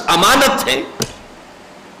مقدس امانت ہے،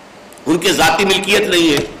 ان کے ذاتی ملکیت نہیں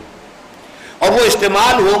ہے، اور وہ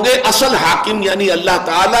استعمال ہوں گے اصل حاکم یعنی اللہ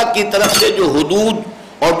تعالیٰ کی طرف سے جو حدود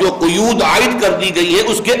اور جو قیود عائد کر دی گئی ہے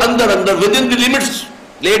اس کے اندر with in the limits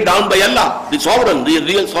laid down by Allah, the sovereign, the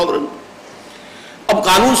real sovereign. اب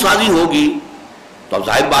قانون سازی ہوگی تو اب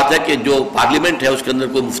ظاہر بات ہے کہ جو پارلیمنٹ ہے اس کے اندر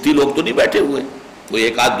کوئی مفتی لوگ تو نہیں بیٹھے ہوئے، کوئی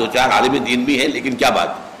ایک آدھ دو چار عالم دین بھی ہیں، لیکن کیا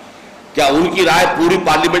بات، کیا ان کی رائے پوری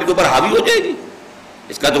پارلیمنٹ کے اوپر حاوی ہو جائے گی؟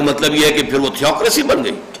 اس کا تو مطلب یہ ہے کہ پھر وہ تھیوکریسی بن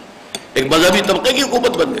گئی، ایک مذہبی طبقے کی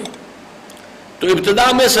حکومت بن گئی. تو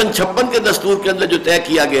ابتدا میں سن 56 کے دستور کے اندر جو طے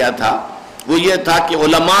کیا گیا تھا وہ یہ تھا کہ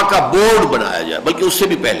علماء کا بورڈ بنایا جائے، بلکہ اس سے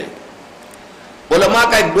بھی پہلے علماء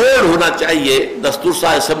کا ایک بورڈ ہونا چاہیے دستور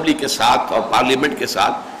ساز اسمبلی کے ساتھ اور پارلیمنٹ کے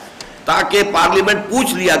ساتھ، تاکہ پارلیمنٹ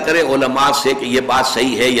پوچھ لیا کرے علماء سے کہ یہ بات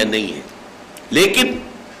صحیح ہے یا نہیں ہے. لیکن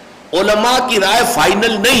علماء کی رائے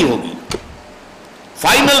فائنل نہیں ہوگی،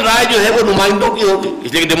 فائنل رائے جو ہے وہ نمائندوں کی ہوگی،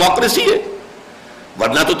 اس لیے کہ ڈیموکریسی ہے،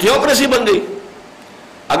 ورنہ تو تھیوکریسی بن گئی.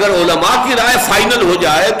 اگر علماء کی رائے فائنل ہو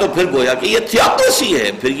جائے تو پھر گویا کہ یہ تھیوکریسی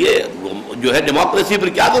ہے، پھر یہ جو ہے ڈیموکریسی، پھر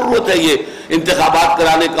کیا ضرورت ہے یہ انتخابات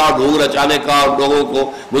کرانے کا اور ڈھونگ رچانے کا اور لوگوں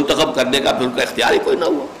کو منتخب کرنے کا، پھر ان کا اختیار ہی کوئی نہ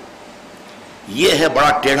ہوا. یہ ہے بڑا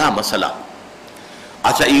ٹیڑھا مسئلہ.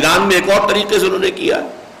 اچھا، ایران میں ایک اور طریقے سے انہوں نے کیا،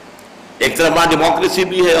 ایک طرف وہاں ڈیموکریسی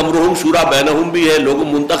بھی ہے، امرہم شورا بینہم بھی ہے، لوگ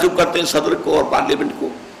منتخب کرتے ہیں صدر کو اور پارلیمنٹ کو،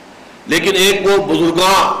 لیکن ایک وہ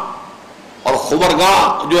بزرگاں اور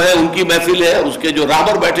خبرگاہ جو ہے ان کی محفل ہے، اس کے جو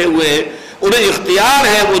رہبر بیٹھے ہوئے ہیں انہیں اختیار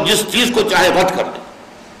ہے وہ جس چیز کو چاہے رد کر دیں.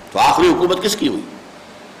 تو آخری حکومت کس کی ہوئی؟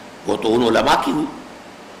 وہ تو ان علماء کی ہوئی.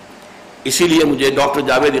 اسی لیے مجھے ڈاکٹر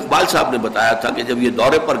جاوید اقبال صاحب نے بتایا تھا کہ جب یہ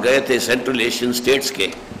دورے پر گئے تھے سینٹرل ایشین سٹیٹس کے،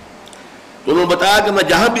 تو انہوں نے بتایا کہ میں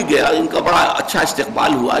جہاں بھی گیا ان کا بڑا اچھا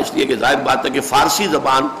استقبال ہوا، اس لیے کہ ظاہر بات ہے کہ فارسی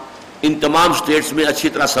زبان ان تمام سٹیٹس میں اچھی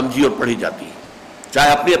طرح سمجھی اور پڑھی جاتی ہے،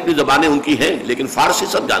 چاہے اپنی اپنی زبانیں ان کی ہیں لیکن فارسی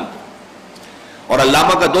سب جانتے ہیں، اور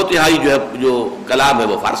علامہ کا 2/3 جو ہے جو کلام ہے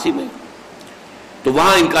وہ فارسی میں. تو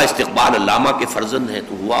وہاں ان کا استقبال علامہ کے فرزند ہیں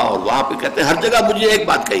تو ہوا، اور وہاں پہ کہتے ہیں ہر جگہ مجھے ایک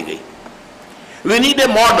بات کہی گئی، we need a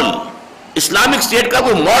model. Islamic state کا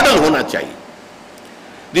کوئی ماڈل ہونا چاہیے.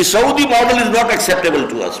 The Saudi model is not acceptable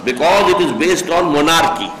to us because it is based on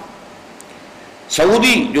monarchy.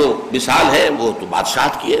 سعودی جو مثال ہے وہ تو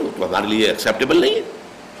بادشاہت کی ہے، وہ تو ہمارے لیے ایکسیپٹیبل نہیں ہے.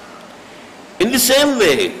 In the same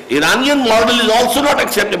way, Iranian model is also not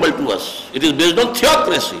acceptable to us. It is based on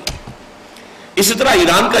theocracy. اسی طرح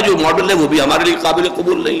ایران کا جو ماڈل ہے وہ بھی ہمارے لیے قابل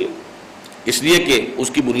قبول نہیں ہے، اس لیے کہ اس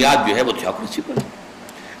کی بنیاد جو ہے وہ تھیوکریسی پر ہے.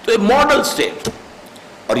 تو ایک ماڈل اسٹیٹ.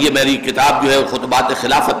 اور یہ میری کتاب جو ہے خطبات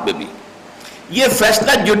خلافت میں بھی یہ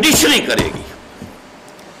فیصلہ جوڈیشری کرے گی.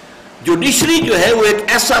 جوڈیشری جو ہے وہ ایک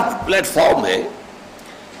ایسا پلیٹ فارم ہے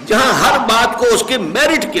جہاں ہر بات کو اس کے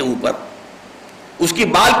میرٹ کے اوپر اس کی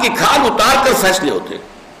بال کی کھال اتار کر فیصلے ہوتے ہیں.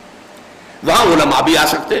 وہاں علماء بھی آ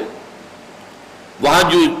سکتے ہیں، وہاں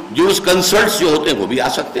جو جورس کنسلٹس جو ہوتے ہیں وہ بھی آ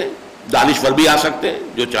سکتے ہیں، دانشور بھی آ سکتے ہیں،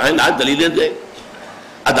 جو چاہیں نہ دلیلیں دیں.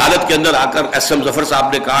 عدالت کے اندر آ کر ایس ایم ظفر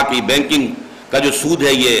صاحب نے کہا کہ بینکنگ کا جو سود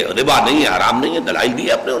ہے یہ ربا نہیں ہے، حرام نہیں ہے، دلائل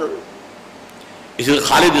دیے اپنے انہوں نے. اسی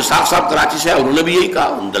خالد اسحاق صاحب کراچی سے انہوں نے بھی یہی کہا،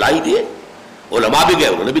 انہوں نے دلائل دیے. علماء بھی گئے،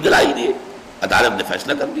 انہوں نے بھی دلائل دیے، عدالت نے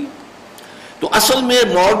فیصلہ کر دیا. تو اصل میں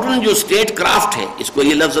ماڈرن جو اسٹیٹ کرافٹ ہے، اس کو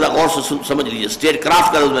یہ لفظ ذرا غور سے سمجھ لیجیے، اسٹیٹ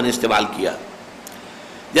کرافٹ کا لفظ میں نے استعمال کیا.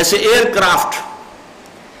 جیسے ایئر کرافٹ،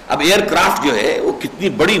 اب ایئر کرافٹ جو ہے وہ کتنی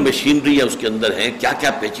بڑی مشینری ہے اس کے اندر ہے، کیا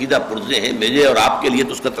کیا پیچیدہ پرزے ہیں، میرے اور آپ کے لیے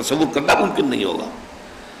تو اس کا تصور کرنا ممکن نہیں ہوگا.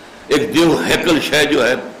 ایک دیو ہیکل شے جو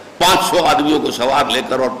ہے 500 آدمیوں کو سوار لے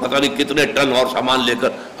کر اور پتہ نہیں کتنے ٹن اور سامان لے کر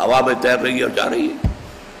ہوا میں تیر رہی ہے اور جا رہی ہے.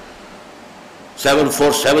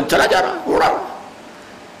 747 چلا جا رہا ہے، اڑا رہا.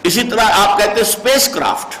 اسی طرح آپ کہتے ہیں اسپیس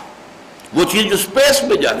کرافٹ، وہ چیز جو اسپیس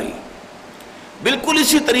میں جا رہی ہے. بالکل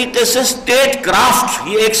اسی طریقے سے اسٹیٹ کرافٹ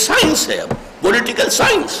یہ ایک سائنس ہے، اب political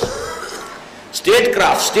science. State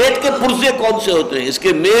craft, state کے پرزے کون سے ہوتے ہیں، اس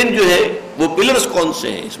کے مین جو ہے وہ پلرز کون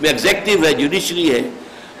سے ہیں، اس میں ایگزیکٹو ہے، جوڈیشری ہے،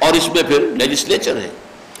 اور اس میں پھر لیجسلیچر ہے.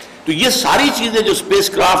 تو یہ ساری چیزیں جو اسپیس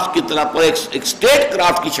کرافٹ کی طرح پر ایک اسٹیٹ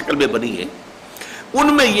کرافٹ کی شکل میں بنی ہے،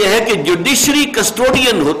 ان میں یہ ہے کہ جوڈیشری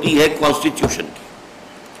کسٹوڈین ہوتی ہے کانسٹیٹیوشن کی.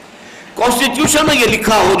 کانسٹیٹیوشن میں یہ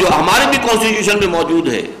لکھا ہو جو ہمارے بھی کانسٹیٹیوشن میں موجود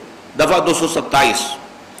ہے، دفعہ 227،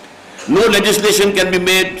 نو legislation can be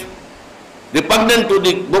made repugnant to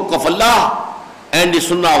the book of Allah and the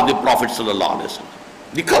sunnah of the Prophet صلی اللہ علیہ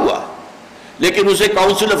وسلم، لکھا ہوا ہے. لیکن اسے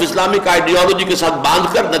کاؤنسل آف اسلامک آئیڈیالوجی کے ساتھ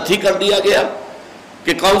باندھ کر نتھی کر دیا گیا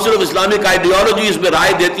کہ کاؤنسل آف اسلامک آئیڈیالوجی اس میں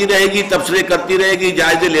رائے دیتی رہے گی، تبصرے کرتی رہے گی،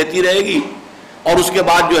 جائزے لیتی رہے گی، اور اس کے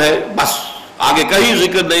بعد جو ہے بس آگے کہیں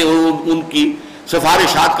ذکر نہیں ہو ان کی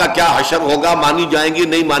سفارشات کا کیا حشر ہوگا، مانی جائیں گی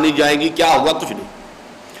نہیں مانی جائیں گی، کیا ہوگا، کچھ نہیں.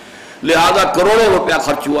 لہذا کروڑوں روپیہ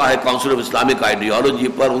خرچ ہوا ہے کاؤنسل آف اسلامک آئیڈیالوجی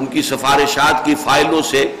پر. ان کی سفارشات کی فائلوں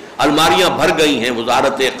سے الماریاں بھر گئی ہیں،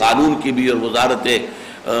 وزارت قانون کی بھی اور وزارت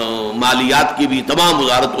مالیات کی بھی، تمام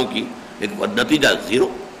وزارتوں کی، لیکن نتیجہ زیرو.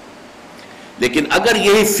 لیکن اگر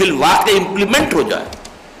یہی فی الواقع امپلیمنٹ ہو جائے،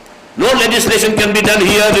 no legislation can be done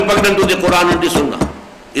here repugnant to the Quran and the sunnah,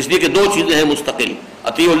 اس لیے کہ دو چیزیں ہیں مستقل،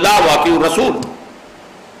 اطیعوا اللہ و اطیعوا الرسول.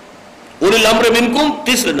 اولی الامر منکم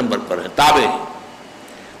تیسرے نمبر پر ہے، تابع.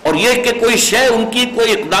 اور یہ کہ کوئی شے ان کی،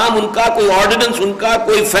 کوئی اقدام ان کا، کوئی آرڈیننس ان کا،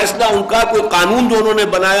 کوئی فیصلہ ان کا، کوئی قانون جو انہوں نے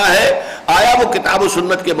بنایا ہے، آیا وہ کتاب و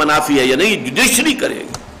سنت کے منافی ہے یا نہیں، جوڈیشری کرے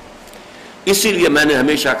گی. اسی لیے میں نے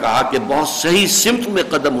ہمیشہ کہا کہ بہت صحیح سمت میں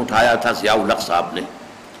قدم اٹھایا تھا ضیاء الحق صاحب نے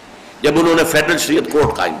جب انہوں نے فیڈرل شریعت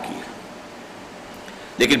کورٹ قائم کی.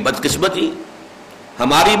 لیکن بدقسمتی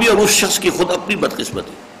ہماری بھی اور اس شخص کی خود اپنی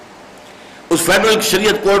بدقسمتی، اس فیڈرل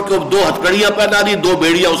شریعت کورٹ کو 2 ہتکڑیاں پہنا دی، 2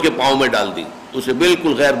 بیڑیاں اس کے پاؤں میں ڈال دی، اسے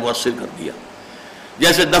بالکل غیر مؤثر کر دیا.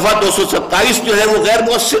 جیسے دفعہ 227 جو ہے وہ غیر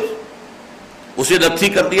مؤثر، اسے نتھی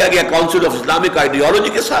کر دیا گیا کاؤنسل آف اسلامک آئیڈیالوجی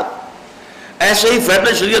کے ساتھ. ایسے ہی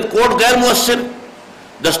فیڈرل شریعت کورٹ غیر مؤثر،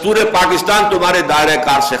 دستور پاکستان تمہارے دائرہ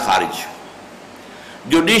کار سے خارج،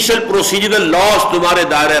 جوڈیشل پروسیجرل لاز تمہارے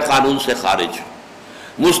دائرہ قانون سے خارج،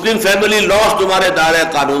 مسلم فیملی لاز تمہارے دائرہ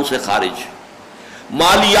قانون سے خارج،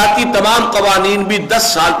 مالیاتی تمام قوانین بھی 10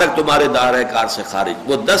 سال تک تمہارے دائرہ کار سے خارج.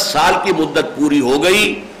 وہ 10 سال کی مدت پوری ہو گئی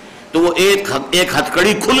تو وہ ایک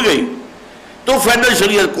ہتھکڑی کھل گئی تو فیڈرل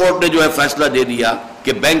شریعت کورٹ نے جو ہے فیصلہ دے دیا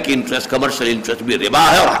کہ بینک کی انٹرسٹ، کمرشل انٹرسٹ بھی ربا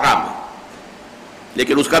ہے اور حرام ہے.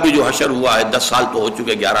 لیکن اس کا بھی جو حشر ہوا ہے 10 سال تو ہو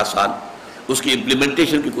چکے، 11 سال، اس کی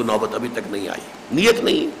امپلیمنٹیشن کی کوئی نوبت ابھی تک نہیں آئی، نیت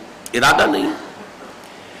نہیں، ارادہ نہیں.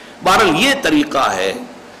 بہرحال یہ طریقہ ہے.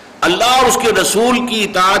 اللہ اور اس کے رسول کی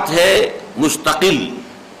اطاعت ہے مستقل،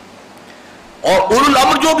 اور اولو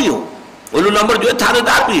الامر جو بھی ہو، اولو الامر جو ہے تھانے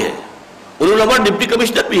دار بھی ہے، اولو الامر ڈپٹی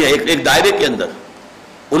کمشنر بھی ہے ایک دائرے کے اندر،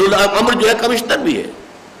 اولو الامر جو ہے کمشنر بھی ہے،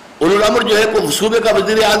 اولو الامر جو ہے کوئی صوبے کا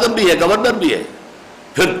وزیر اعظم بھی ہے، گورنر بھی ہے،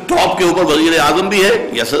 پھر ٹاپ کے اوپر وزیر اعظم بھی ہے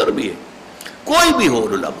یا صدر بھی ہے، کوئی بھی ہو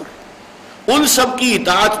اولو الامر، ان سب کی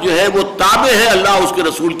اطاعت جو ہے وہ تابع ہے اللہ اور اس کے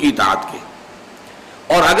رسول کی اطاعت کے.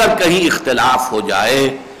 اور اگر کہیں اختلاف ہو جائے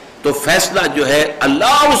تو فیصلہ جو ہے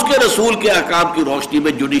اللہ اور اس کے رسول کے احکام کی روشنی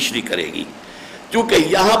میں جوڈیشری کرے گی، کیونکہ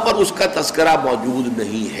یہاں پر اس کا تذکرہ موجود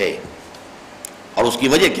نہیں ہے. اور اس کی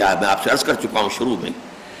وجہ کیا ہے؟ میں آپ سے عرض کر چکا ہوں شروع میں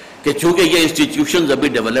کہ چونکہ یہ انسٹیٹیوشنز ابھی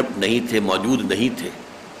ڈیولپڈ نہیں تھے، موجود نہیں تھے.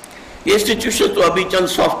 یہ انسٹیٹیوشن تو ابھی چند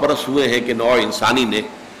 100 برس ہوئے ہیں کہ نوع انسانی نے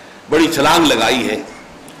بڑی چھلانگ لگائی ہے،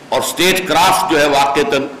 اور اسٹیٹ کرافٹ جو ہے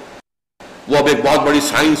واقعتاً وہ اب ایک بہت بڑی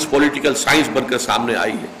سائنس، پولیٹیکل سائنس بن کر سامنے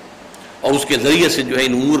آئی ہے، اور اس کے ذریعے سے جو ہے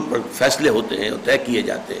ان امور پر فیصلے ہوتے ہیں اور طے کیے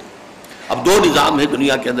جاتے ہیں. اب 2 نظام ہیں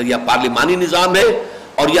دنیا کے اندر، یا پارلیمانی نظام ہے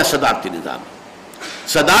اور یا صدارتی نظام ہے.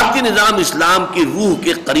 صدارتی نظام اسلام کی روح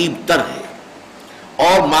کے قریب تر ہے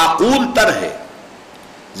اور معقول تر ہے،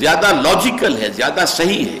 زیادہ لاجیکل ہے، زیادہ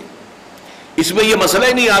صحیح ہے. اس میں یہ مسئلہ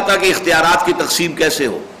ہی نہیں آتا کہ اختیارات کی تقسیم کیسے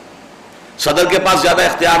ہو، صدر کے پاس زیادہ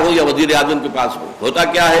اختیار ہو یا وزیر اعظم کے پاس ہو. ہوتا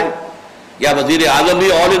کیا ہے، یا وزیر اعظم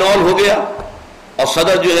بھی آل ان آل ہو گیا، اور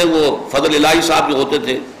صدر جو ہے وہ فضل الہی صاحب جو ہوتے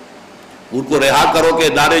تھے ان کو رہا کرو کے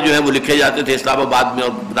ادارے جو ہیں وہ لکھے جاتے تھے اسلام آباد میں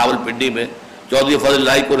اور راول پنڈی میں، چودھری فضل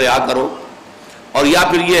الہی کو رہا کرو. اور یا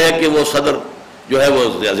پھر یہ ہے کہ وہ صدر جو ہے وہ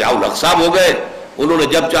ضیاء الحق صاحب ہو گئے، انہوں نے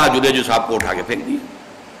جب چاہا جنیجو صاحب کو اٹھا کے پھینک دیا.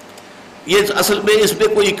 یہ اصل میں اس میں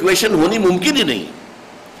کوئی ایکویشن ہونی ممکن ہی نہیں.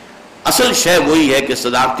 اصل شے وہی ہے کہ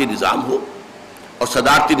صدارتی نظام ہو، اور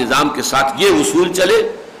صدارتی نظام کے ساتھ یہ اصول چلے،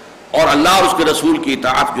 اور اللہ اور اس کے رسول کی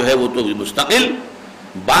اطاعت جو ہے وہ تو مستقل،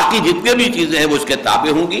 باقی جتنے بھی چیزیں ہیں وہ اس کے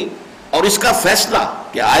تابع ہوں گی، اور اس کا فیصلہ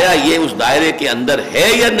کہ آیا یہ اس دائرے کے اندر ہے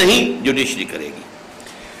یا نہیں جوڈیشری کرے گی.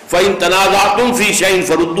 فَإِن تَنَازَعْتُمْ فِي شَيْءٍ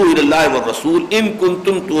فَرُدُّوهُ إِلَى اللَّهِ وَالرَّسُولِ إِن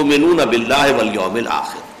كُنتُمْ تُؤْمِنُونَ بِاللَّهِ وَالْيَوْمِ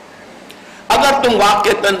الْآخِرِ. اگر تم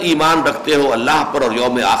واقعتاً ایمان رکھتے ہو اللہ پر اور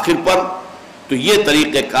یوم آخر پر، تو یہ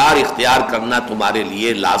طریقہ کار اختیار کرنا تمہارے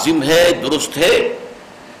لیے لازم ہے، درست ہے.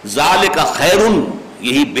 ذَلِكَ خَيْرٌ،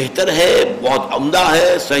 یہی بہتر ہے، بہت عمدہ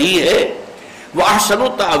ہے، صحیح ہے.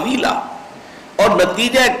 وَأَحْسَنُ تَأْوِيلًا، اور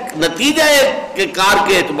نتیجہ کے کار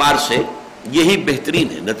کے اعتبار سے یہی بہترین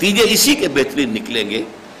ہے. نتیجے اسی کے بہترین نکلیں گے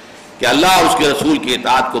کہ اللہ اور اس کے رسول کی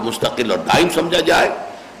اطاعت کو مستقل اور دائم سمجھا جائے،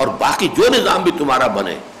 اور باقی جو نظام بھی تمہارا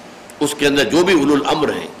بنے اس کے اندر جو بھی اولو الامر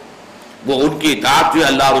ہیں وہ ان کی اطاعت جو ہے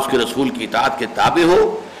اللہ اور اس کے رسول کی اطاعت کے تابع ہو،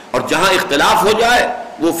 اور جہاں اختلاف ہو جائے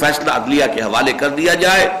وہ فیصلہ عدلیہ کے حوالے کر دیا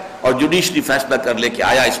جائے، اور جوڈیشری فیصلہ کر لے کہ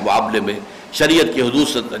آیا اس معاملے میں شریعت کی حدود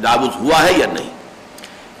سے تجاوز ہوا ہے یا نہیں.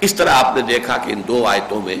 اس طرح آپ نے دیکھا کہ ان 2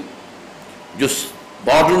 آیتوں میں جو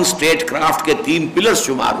ماڈرن اسٹیٹ کرافٹ کے 3 پلرز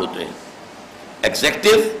شمار ہوتے ہیں،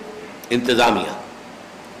 ایگزیکٹو، انتظامیہ،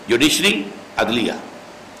 جوڈیشری، عدلیہ،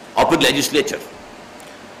 اور پھر لیجسلیچر،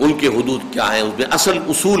 ان کے حدود کیا ہیں، اس میں اصل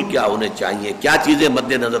اصول کیا ہونے چاہیے، کیا چیزیں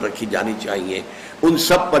مد نظر رکھی جانی چاہیے، ان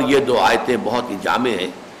سب پر یہ 2 آیتیں بہت ہی جامع ہیں.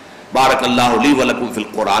 بارک اللہ لی ولکم فی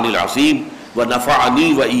القرآن العظیم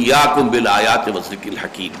ونفعنی وإیاکم بالآیات والذکر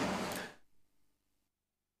الحکیم.